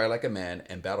Cry Like a Man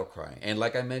and Battle Cry. And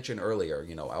like I mentioned earlier,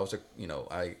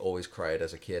 I always cried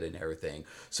as a kid and everything.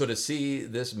 So to see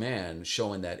this man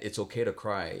showing that it's okay to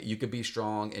cry, you could be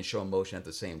strong and show emotion at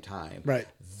the same time. Right.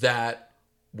 That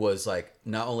was like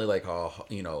not only like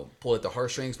pull at the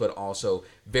heartstrings, but also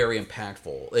very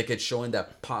impactful. Like it's showing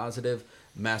that positive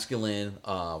masculine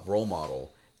role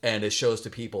model. And it shows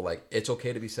to people like it's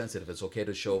okay to be sensitive. It's okay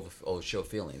to show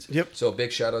feelings. Yep. So a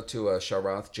big shout out to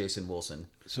Sharath Jason Wilson.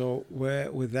 So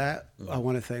with that, I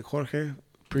want to thank Jorge.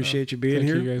 Appreciate you being Thank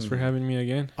here. you guys for having me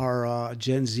again. Our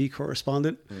Gen Z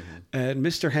correspondent. And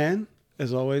Mr. Han,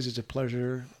 as always, it's a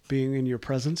pleasure being in your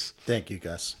presence. Thank you,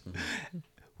 Gus.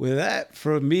 With that,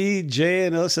 from me, Jay,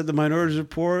 and us at the Minorities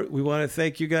Report, we want to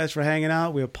thank you guys for hanging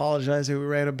out. We apologize that we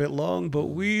ran a bit long, but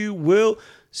we will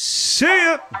see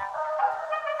ya.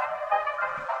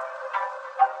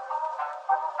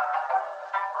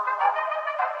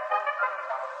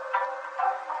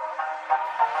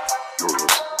 You're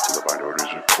listening to the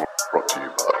Minorities Report, brought to you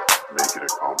by Make It a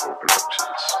Combo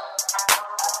Productions.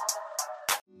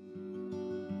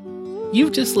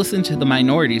 You've just listened to the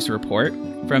Minorities Report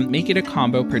from Make It a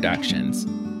Combo Productions.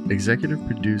 Executive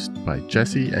produced by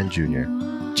Jesse and Junior.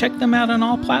 Check them out on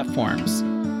all platforms.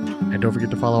 And don't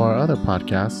forget to follow our other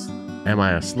podcasts, Am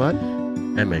I a Slut?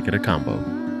 And Make It a Combo.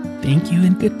 Thank you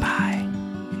and goodbye.